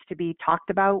that needs to be talked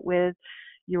about with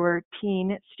your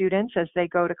teen students as they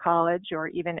go to college, or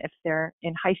even if they're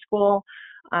in high school.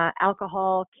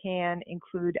 Alcohol can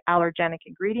include allergenic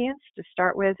ingredients to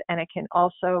start with, and it can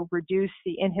also reduce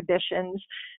the inhibitions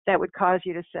that would cause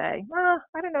you to say, well,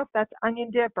 I don't know if that's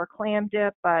onion dip or clam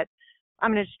dip, but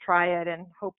I'm going to just try it and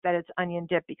hope that it's onion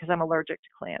dip because I'm allergic to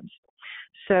clams.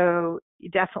 So you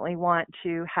definitely want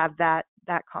to have that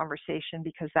conversation,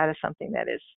 because that is something that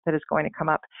is going to come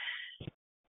up.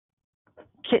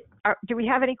 Do we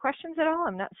have any questions at all?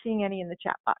 I'm not seeing any in the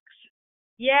chat box.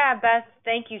 Yeah, Beth,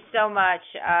 thank you so much.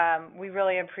 We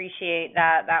really appreciate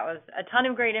that. That was a ton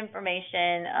of great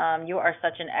information. You are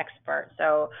such an expert.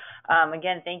 So,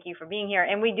 again, thank you for being here.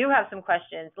 And we do have some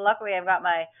questions. Luckily, I've got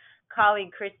my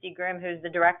colleague, Christy Grimm, who's the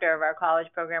director of our college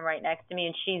program, right next to me,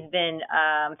 and she's been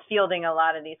fielding a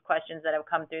lot of these questions that have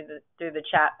come through the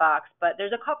chat box. But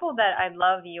there's a couple that I'd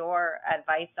love your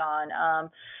advice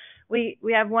on. We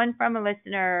have one from a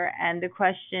listener, and the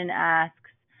question asks,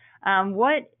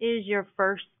 what is your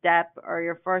first step or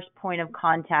your first point of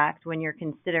contact when you're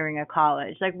considering a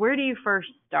college? Like, where do you first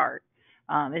start?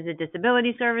 Is it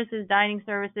disability services, dining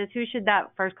services? Who should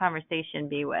that first conversation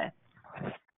be with?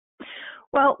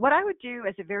 Well, what I would do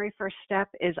as a very first step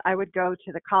is I would go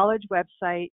to the college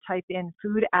website, type in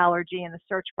food allergy in the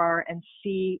search bar, and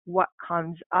see what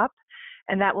comes up.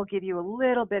 And that will give you a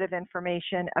little bit of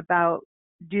information about,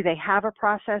 do they have a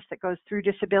process that goes through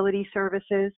disability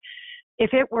services?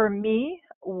 If it were me,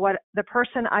 what the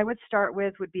person I would start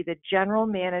with would be the general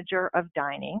manager of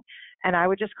dining. And I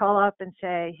would just call up and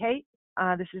say, hey,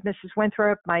 this is Mrs.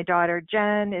 Winthrop. My daughter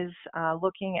Jen is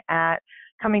looking at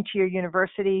coming to your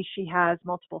university. She has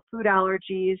multiple food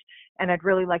allergies, and I'd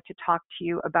really like to talk to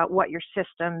you about what your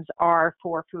systems are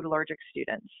for food allergic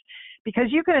students. Because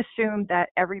you can assume that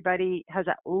everybody has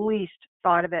at least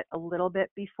thought of it a little bit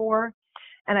before.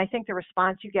 And I think the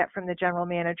response you get from the general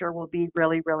manager will be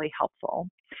really, really helpful.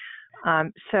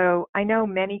 So I know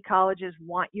many colleges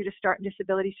want you to start in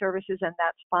disability services, and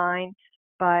that's fine.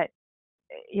 But,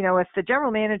 you know, if the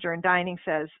general manager in dining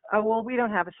says, oh, well, we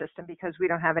don't have a system because we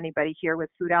don't have anybody here with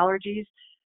food allergies,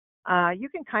 you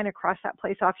can kind of cross that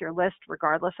place off your list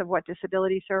regardless of what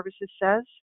disability services says,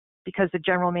 because the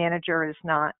general manager is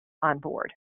not on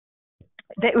board.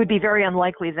 It would be very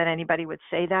unlikely that anybody would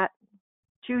say that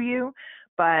to you.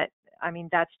 But I mean,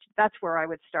 that's where I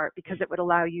would start, because it would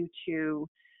allow you to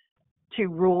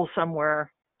rule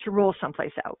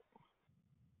someplace out.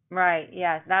 Right.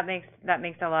 Yes, that makes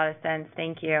a lot of sense.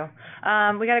 Thank you.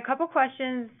 We got a couple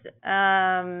questions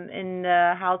in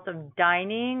the house of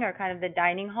dining, or kind of the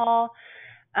dining hall.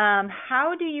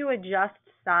 How do you adjust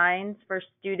signs for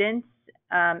students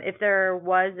if there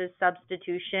was a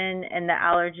substitution and the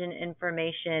allergen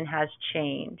information has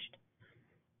changed?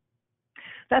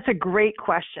 That's a great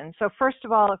question. So first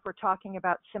of all, if we're talking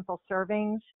about simple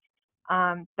servings,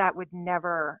 that would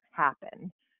never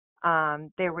happen.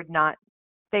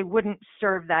 They wouldn't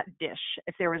serve that dish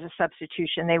if there was a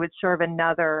substitution. They would serve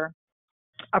another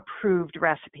approved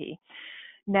recipe.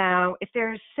 Now, if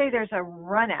there's a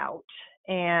run out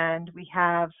and we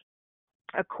have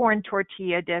a corn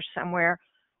tortilla dish somewhere,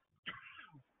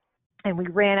 and we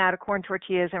ran out of corn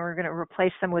tortillas and we're going to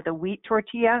replace them with a wheat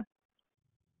tortilla,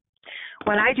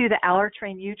 when I do the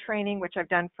Allertrain U training, which I've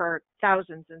done for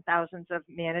thousands and thousands of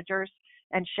managers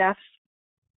and chefs,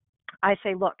 I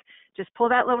say, look, just pull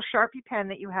that little Sharpie pen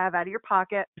that you have out of your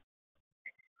pocket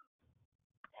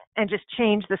and just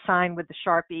change the sign with the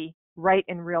Sharpie right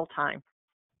in real time.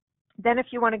 Then if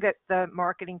you want to get the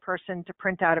marketing person to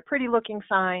print out a pretty looking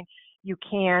sign, you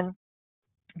can,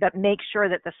 but make sure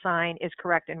that the sign is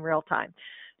correct in real time.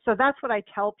 So that's what I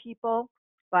tell people,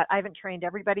 but I haven't trained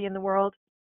everybody in the world.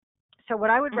 So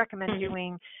what I would recommend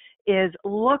doing is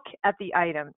look at the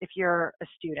item if you're a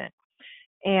student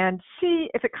and see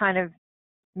if it kind of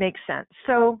makes sense.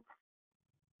 So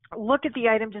look at the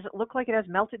item. Does it look like it has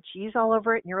melted cheese all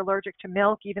over it and you're allergic to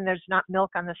milk, even there's not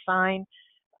milk on the sign?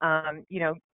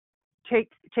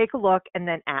 Take a look and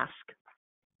then ask.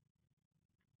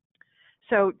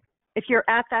 So if you're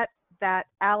at that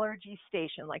allergy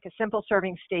station, like a simple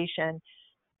serving station,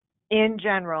 in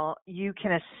general, you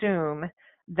can assume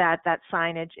that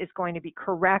signage is going to be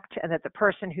correct and that the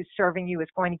person who's serving you is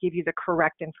going to give you the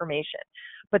correct information.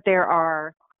 But there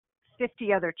are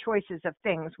 50 other choices of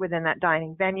things within that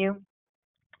dining venue.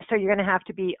 So you're going to have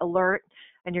to be alert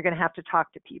and you're going to have to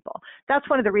talk to people. That's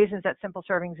one of the reasons that Simple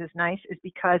Servings is nice, is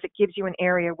because it gives you an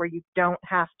area where you don't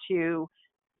have to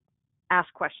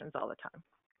ask questions all the time.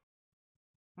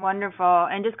 Wonderful.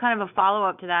 And just kind of a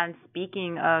follow-up to that, and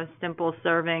speaking of Simple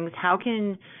Servings, how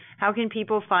can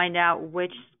people find out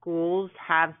which schools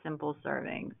have Simple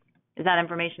Servings? Is that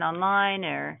information online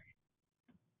or?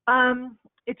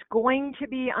 It's going to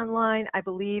be online. I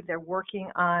believe they're working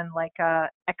on like a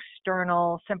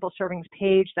external Simple Servings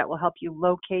page that will help you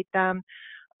locate them.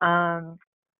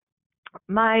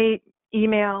 My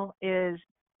email is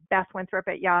Beth Winthrop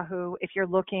at Yahoo. If you're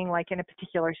looking like in a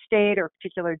particular state or a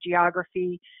particular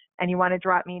geography and you want to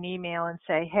drop me an email and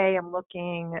say, hey, I'm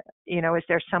looking, is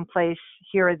there someplace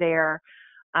here or there?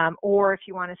 Or if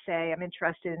you want to say, I'm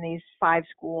interested in these 5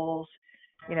 schools,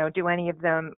 do any of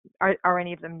them, are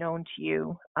any of them known to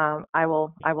you? I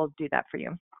will do that for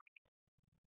you.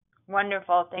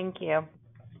 Wonderful. Thank you.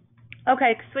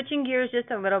 Okay, switching gears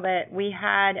just a little bit, we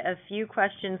had a few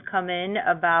questions come in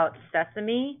about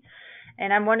sesame,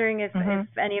 and I'm wondering if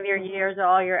any of your years or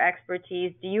all your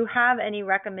expertise, do you have any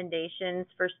recommendations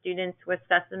for students with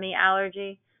sesame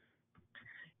allergy?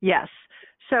 Yes.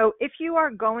 So if you are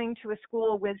going to a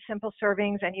school with Simple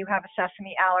Servings and you have a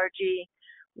sesame allergy,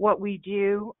 what we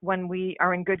do when we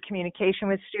are in good communication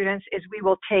with students is we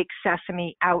will take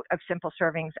sesame out of Simple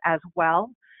Servings as well.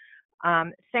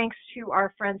 Thanks to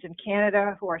our friends in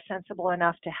Canada who are sensible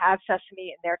enough to have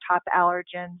sesame in their top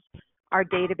allergens, our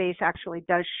database actually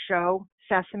does show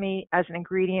sesame as an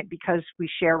ingredient because we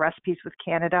share recipes with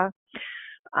Canada.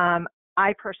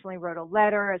 I personally wrote a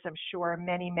letter, as I'm sure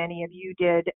many, many of you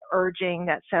did, urging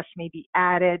that sesame be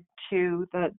added to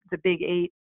the big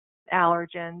 8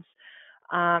 allergens.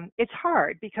 It's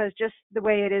hard because just the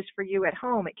way it is for you at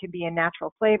home, it can be in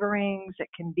natural flavorings, it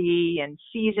can be in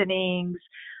seasonings,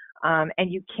 and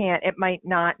it might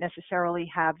not necessarily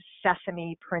have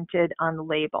sesame printed on the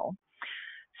label.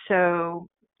 So,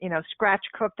 scratch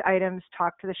cooked items,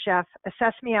 talk to the chef. A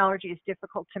sesame allergy is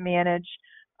difficult to manage.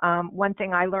 One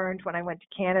thing I learned when I went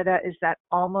to Canada is that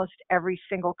almost every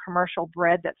single commercial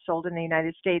bread that's sold in the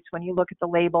United States, when you look at the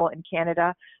label in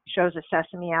Canada, shows a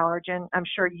sesame allergen. I'm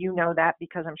sure you know that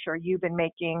because I'm sure you've been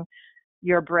making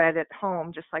your bread at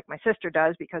home just like my sister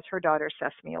does because her daughter's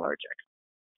sesame allergic.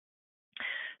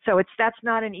 So that's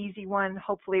not an easy one.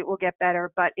 Hopefully it will get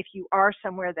better. But if you are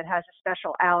somewhere that has a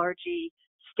special allergy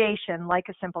station like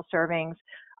a Simple Servings,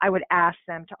 I would ask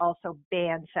them to also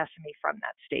ban sesame from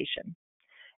that station.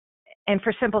 And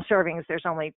for Simple Servings, there's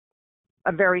only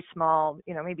a very small,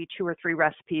 maybe 2 or 3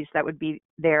 recipes that would be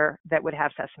there that would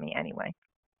have sesame anyway.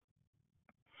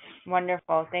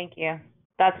 Wonderful. Thank you.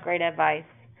 That's great advice.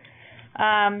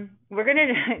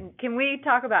 Can we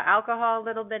talk about alcohol a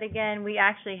little bit again? We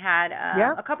actually had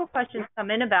a couple questions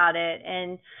come in about it.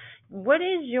 And what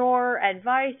is your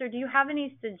advice, or do you have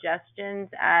any suggestions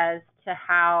as to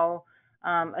how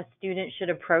a student should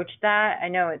approach that? I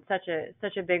know it's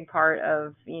such a big part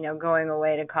of, going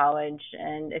away to college,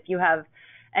 and if you have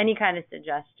any kind of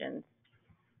suggestions.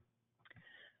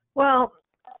 Well,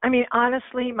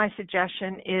 honestly, my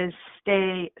suggestion is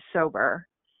stay sober.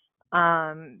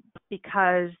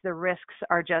 Because the risks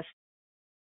are just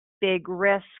big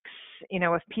risks.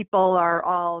 If people are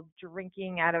all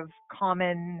drinking out of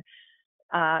common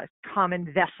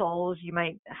vessels, you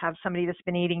might have somebody that's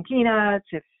been eating peanuts.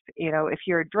 If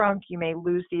you're drunk, you may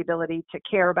lose the ability to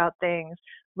care about things,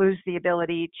 lose the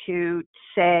ability to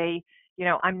say,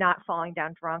 I'm not falling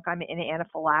down drunk, I'm in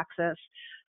anaphylaxis.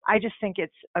 I just think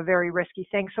it's a very risky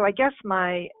thing. So I guess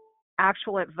my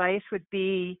actual advice would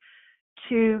be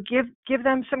to give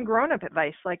them some grown-up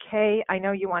advice, like, hey, I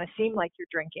know you want to seem like you're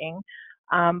drinking,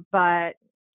 but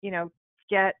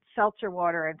get seltzer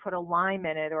water and put a lime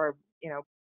in it, or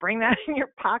bring that in your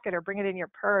pocket or bring it in your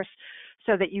purse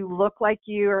so that you look like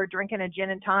you are drinking a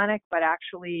gin and tonic, but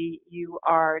actually you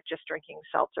are just drinking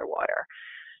seltzer water.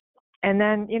 And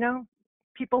then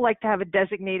people like to have a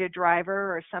designated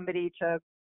driver or somebody to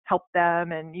help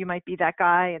them, and you might be that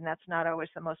guy, and that's not always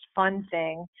the most fun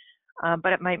thing.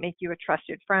 But it might make you a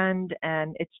trusted friend,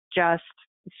 and it's just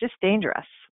dangerous.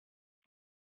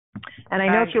 And I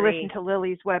know if you listen to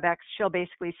Lily's WebEx, she'll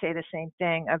basically say the same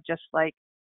thing of just like,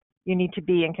 you need to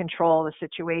be in control of the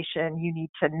situation. You need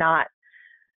to not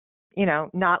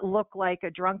look like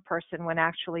a drunk person when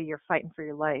actually you're fighting for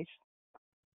your life.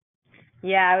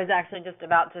 Yeah, I was actually just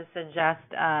about to suggest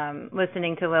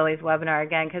listening to Lily's webinar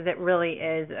again, because it really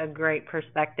is a great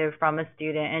perspective from a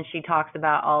student, and she talks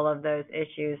about all of those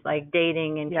issues like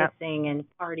dating and kissing and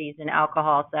parties and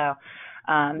alcohol. So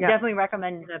definitely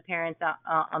recommend the parents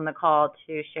on the call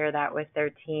to share that with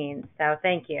their teens. So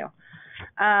thank you.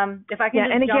 If I can Yeah,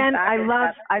 just and jump again, back a step.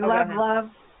 Go ahead.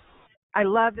 I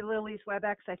love Lily's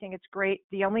WebEx. I think it's great.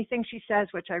 The only thing she says,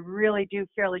 which I really do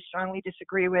fairly strongly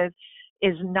disagree with,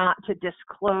 is not to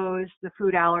disclose the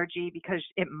food allergy because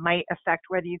it might affect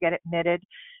whether you get admitted.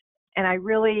 And I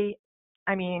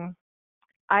mean,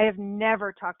 I have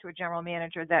never talked to a general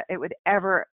manager that it would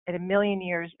ever in a million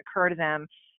years occur to them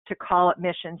to call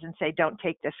admissions and say, don't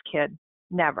take this kid.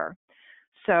 Never.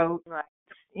 So, Right.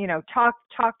 talk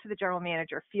to the general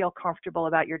manager, feel comfortable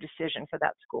about your decision for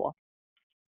that school.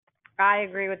 I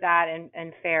agree with that,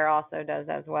 and FAIR also does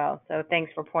as well. So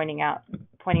thanks for pointing out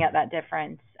that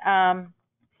difference.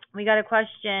 We got a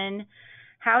question.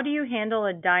 How do you handle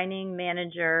a dining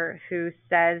manager who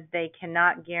says they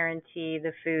cannot guarantee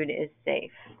the food is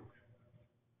safe?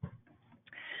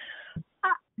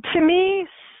 To me,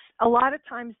 a lot of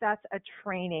times that's a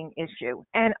training issue.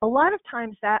 And a lot of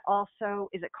times that also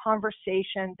is a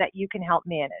conversation that you can help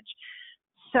manage.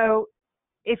 So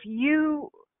if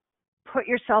you put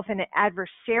yourself in an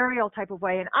adversarial type of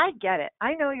way, and I get it.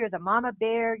 I know you're the mama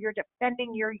bear, you're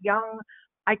defending your young.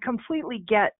 I completely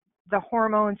get the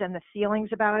hormones and the feelings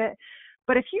about it.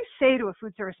 But if you say to a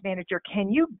food service manager,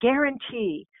 can you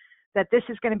guarantee that this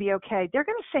is going to be okay? They're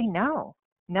going to say no.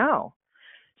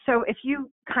 So if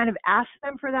you kind of ask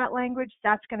them for that language,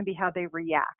 that's going to be how they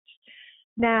react.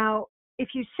 Now, if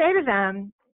you say to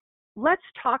them, let's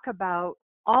talk about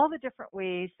all the different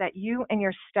ways that you and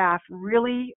your staff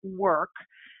really work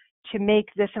to make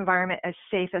this environment as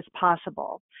safe as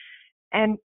possible.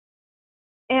 And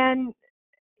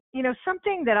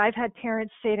something that I've had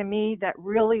parents say to me that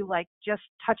really just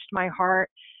touched my heart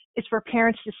is for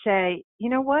parents to say, you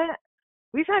know what?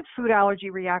 We've had food allergy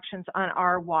reactions on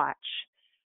our watch.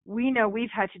 We know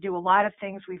we've had to do a lot of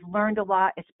things. We've learned a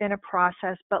lot. It's been a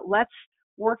process, but let's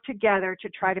work together to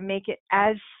try to make it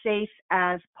as safe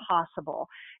as possible.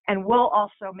 And we'll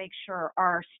also make sure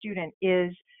our student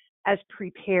is as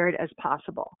prepared as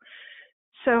possible.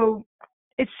 So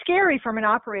it's scary from an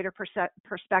operator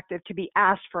perspective to be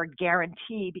asked for a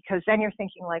guarantee, because then you're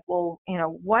thinking well,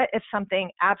 what if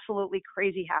something absolutely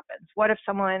crazy happens? What if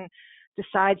someone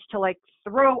decides to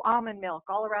throw almond milk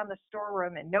all around the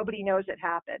storeroom and nobody knows it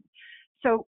happened?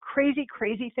 So crazy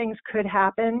things could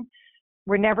happen.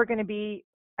 We're never going to be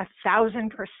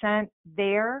 1,000%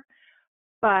 there,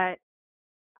 but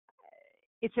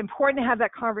it's important to have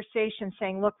that conversation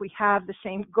saying, look, we have the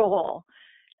same goal,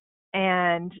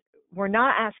 and we're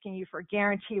not asking you for a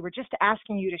guarantee. We're just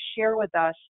asking you to share with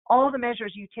us all the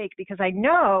measures you take, because I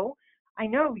know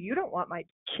you don't want my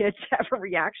kids to have a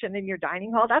reaction in your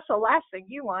dining hall. That's the last thing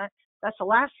you want. That's the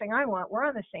last thing I want. We're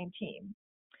on the same team.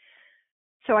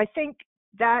 So I think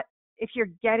that if you're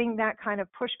getting that kind of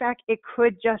pushback, it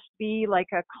could just be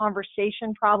a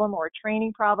conversation problem or a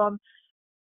training problem.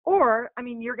 Or,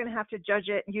 you're going to have to judge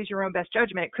it and use your own best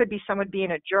judgment. It could be someone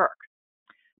being a jerk.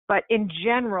 But in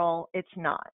general, it's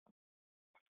not.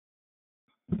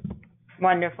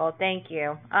 Wonderful. Thank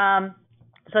you.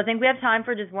 So I think we have time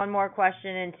for just one more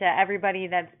question, and to everybody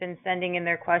that's been sending in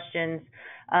their questions,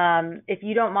 if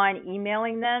you don't mind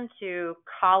emailing them to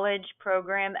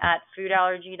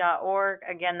collegeprogram@foodallergy.org.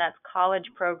 Again, that's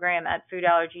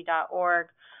collegeprogram@foodallergy.org.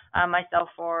 Myself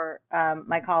or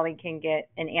my colleague can get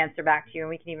an answer back to you, and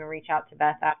we can even reach out to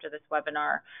Beth after this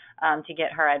webinar to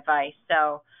get her advice.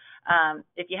 So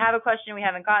if you have a question we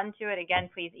haven't gotten to it, again,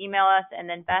 please email us. And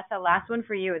then Beth, the last one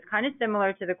for you is kind of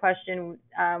similar to the question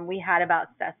we had about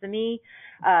sesame.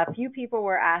 A few people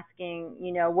were asking,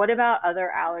 what about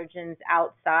other allergens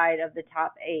outside of the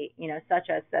top 8, such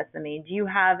as sesame? Do you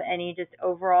have any just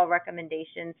overall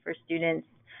recommendations for students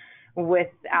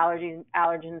with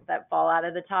allergens that fall out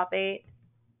of the top 8?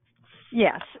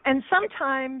 Yes, and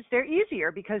sometimes they're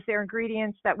easier because they're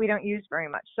ingredients that we don't use very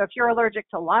much. So if you're allergic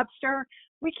to lobster,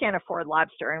 we can't afford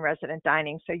lobster in resident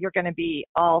dining, so you're going to be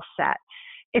all set.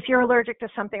 If you're allergic to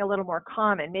something a little more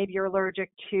common, maybe you're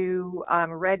allergic to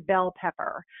red bell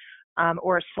pepper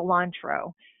or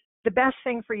cilantro, the best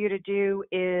thing for you to do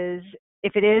is,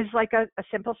 if it is a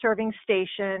simple serving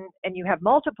station and you have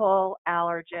multiple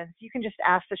allergens, you can just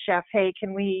ask the chef, hey,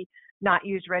 can we not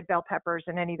use red bell peppers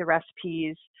in any of the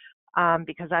recipes?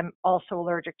 Because I'm also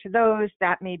allergic to those.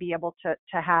 That may be able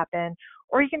to happen.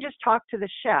 Or you can just talk to the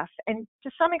chef. And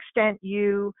to some extent,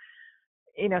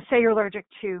 say you're allergic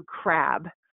to crab.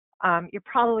 You're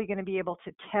probably going to be able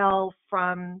to tell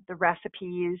from the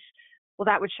recipes. Well,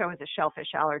 that would show as a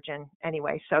shellfish allergen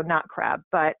anyway, so not crab.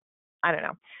 But I don't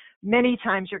know. Many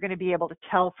times you're going to be able to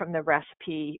tell from the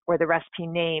recipe or the recipe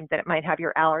name that it might have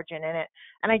your allergen in it.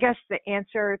 And I guess the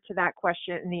answer to that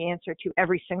question and the answer to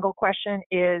every single question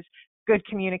is good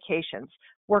communications.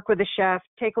 Work with the chef,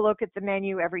 take a look at the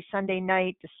menu every Sunday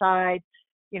night, decide,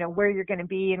 where you're going to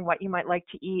be and what you might like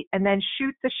to eat, and then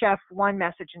shoot the chef one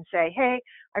message and say, hey,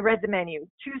 I read the menu.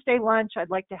 Tuesday lunch, I'd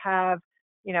like to have,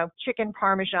 chicken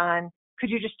parmesan. Could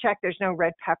you just check there's no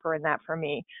red pepper in that for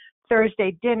me?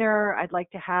 Thursday dinner, I'd like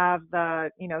to have the,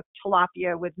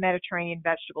 tilapia with Mediterranean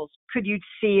vegetables. Could you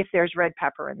see if there's red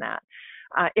pepper in that?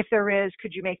 If there is,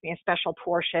 could you make me a special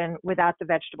portion without the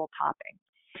vegetable topping?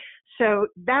 So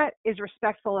that is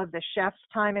respectful of the chef's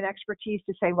time and expertise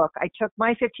to say, look, I took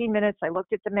my 15 minutes, I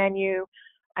looked at the menu,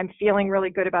 I'm feeling really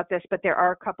good about this, but there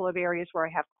are a couple of areas where I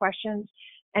have questions.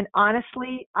 And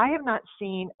honestly, I have not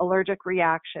seen allergic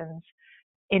reactions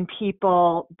in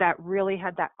people that really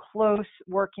had that close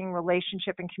working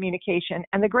relationship and communication.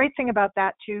 And the great thing about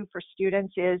that too for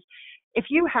students is if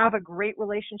you have a great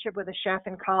relationship with a chef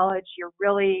in college, you're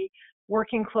really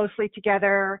working closely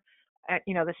together at,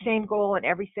 the same goal and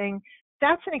everything,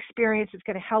 that's an experience that's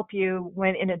going to help you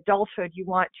when in adulthood you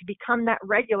want to become that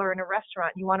regular in a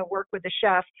restaurant. You want to work with the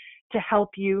chef to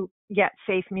help you get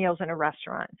safe meals in a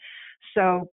restaurant.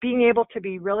 So being able to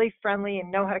be really friendly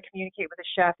and know how to communicate with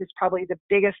a chef is probably the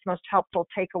biggest, most helpful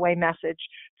takeaway message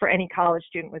for any college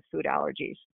student with food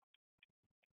allergies.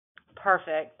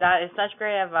 Perfect. That is such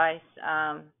great advice.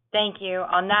 Thank you.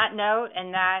 On that note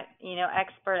and that,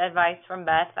 expert advice from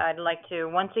Beth, I'd like to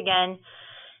once again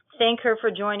thank her for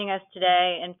joining us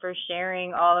today and for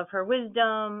sharing all of her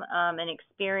wisdom and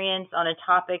experience on a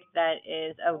topic that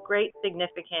is of great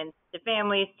significance to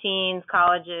families, teens,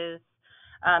 colleges,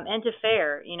 and to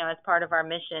FAIR, as part of our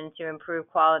mission to improve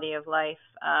quality of life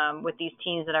with these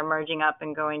teens that are merging up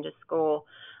and going to school,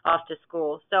 off to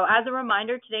school. So as a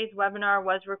reminder, today's webinar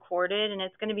was recorded and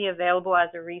it's going to be available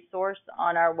as a resource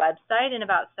on our website in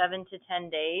about 7 to 10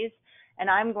 days. And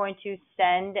I'm going to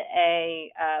send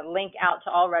a link out to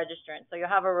all registrants. So you'll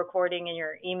have a recording in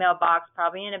your email box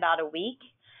probably in about a week.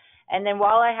 And then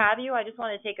while I have you, I just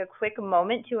want to take a quick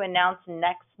moment to announce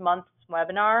next month's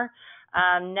webinar.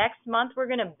 Next month, we're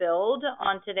going to build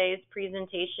on today's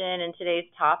presentation and today's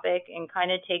topic and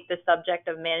kind of take the subject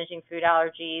of managing food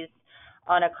allergies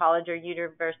on a college or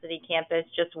university campus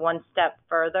just one step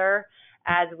further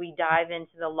as we dive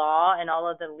into the law and all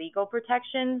of the legal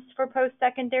protections for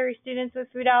post-secondary students with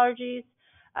food allergies.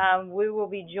 We will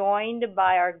be joined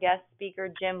by our guest speaker,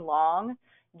 Jim Long.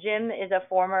 Jim is a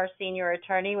former senior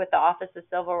attorney with the Office of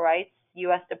Civil Rights,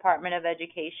 U.S. Department of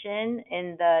Education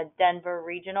in the Denver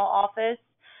Regional Office.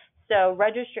 So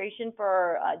registration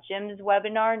for Jim's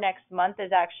webinar next month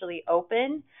is actually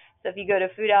open. So if you go to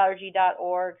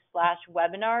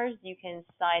foodallergy.org/webinars, you can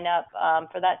sign up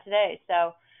for that today.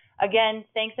 So again,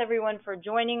 thanks everyone for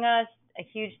joining us. A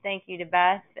huge thank you to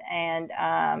Beth, and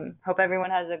hope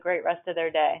everyone has a great rest of their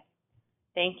day.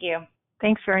 Thank you.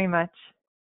 Thanks very much.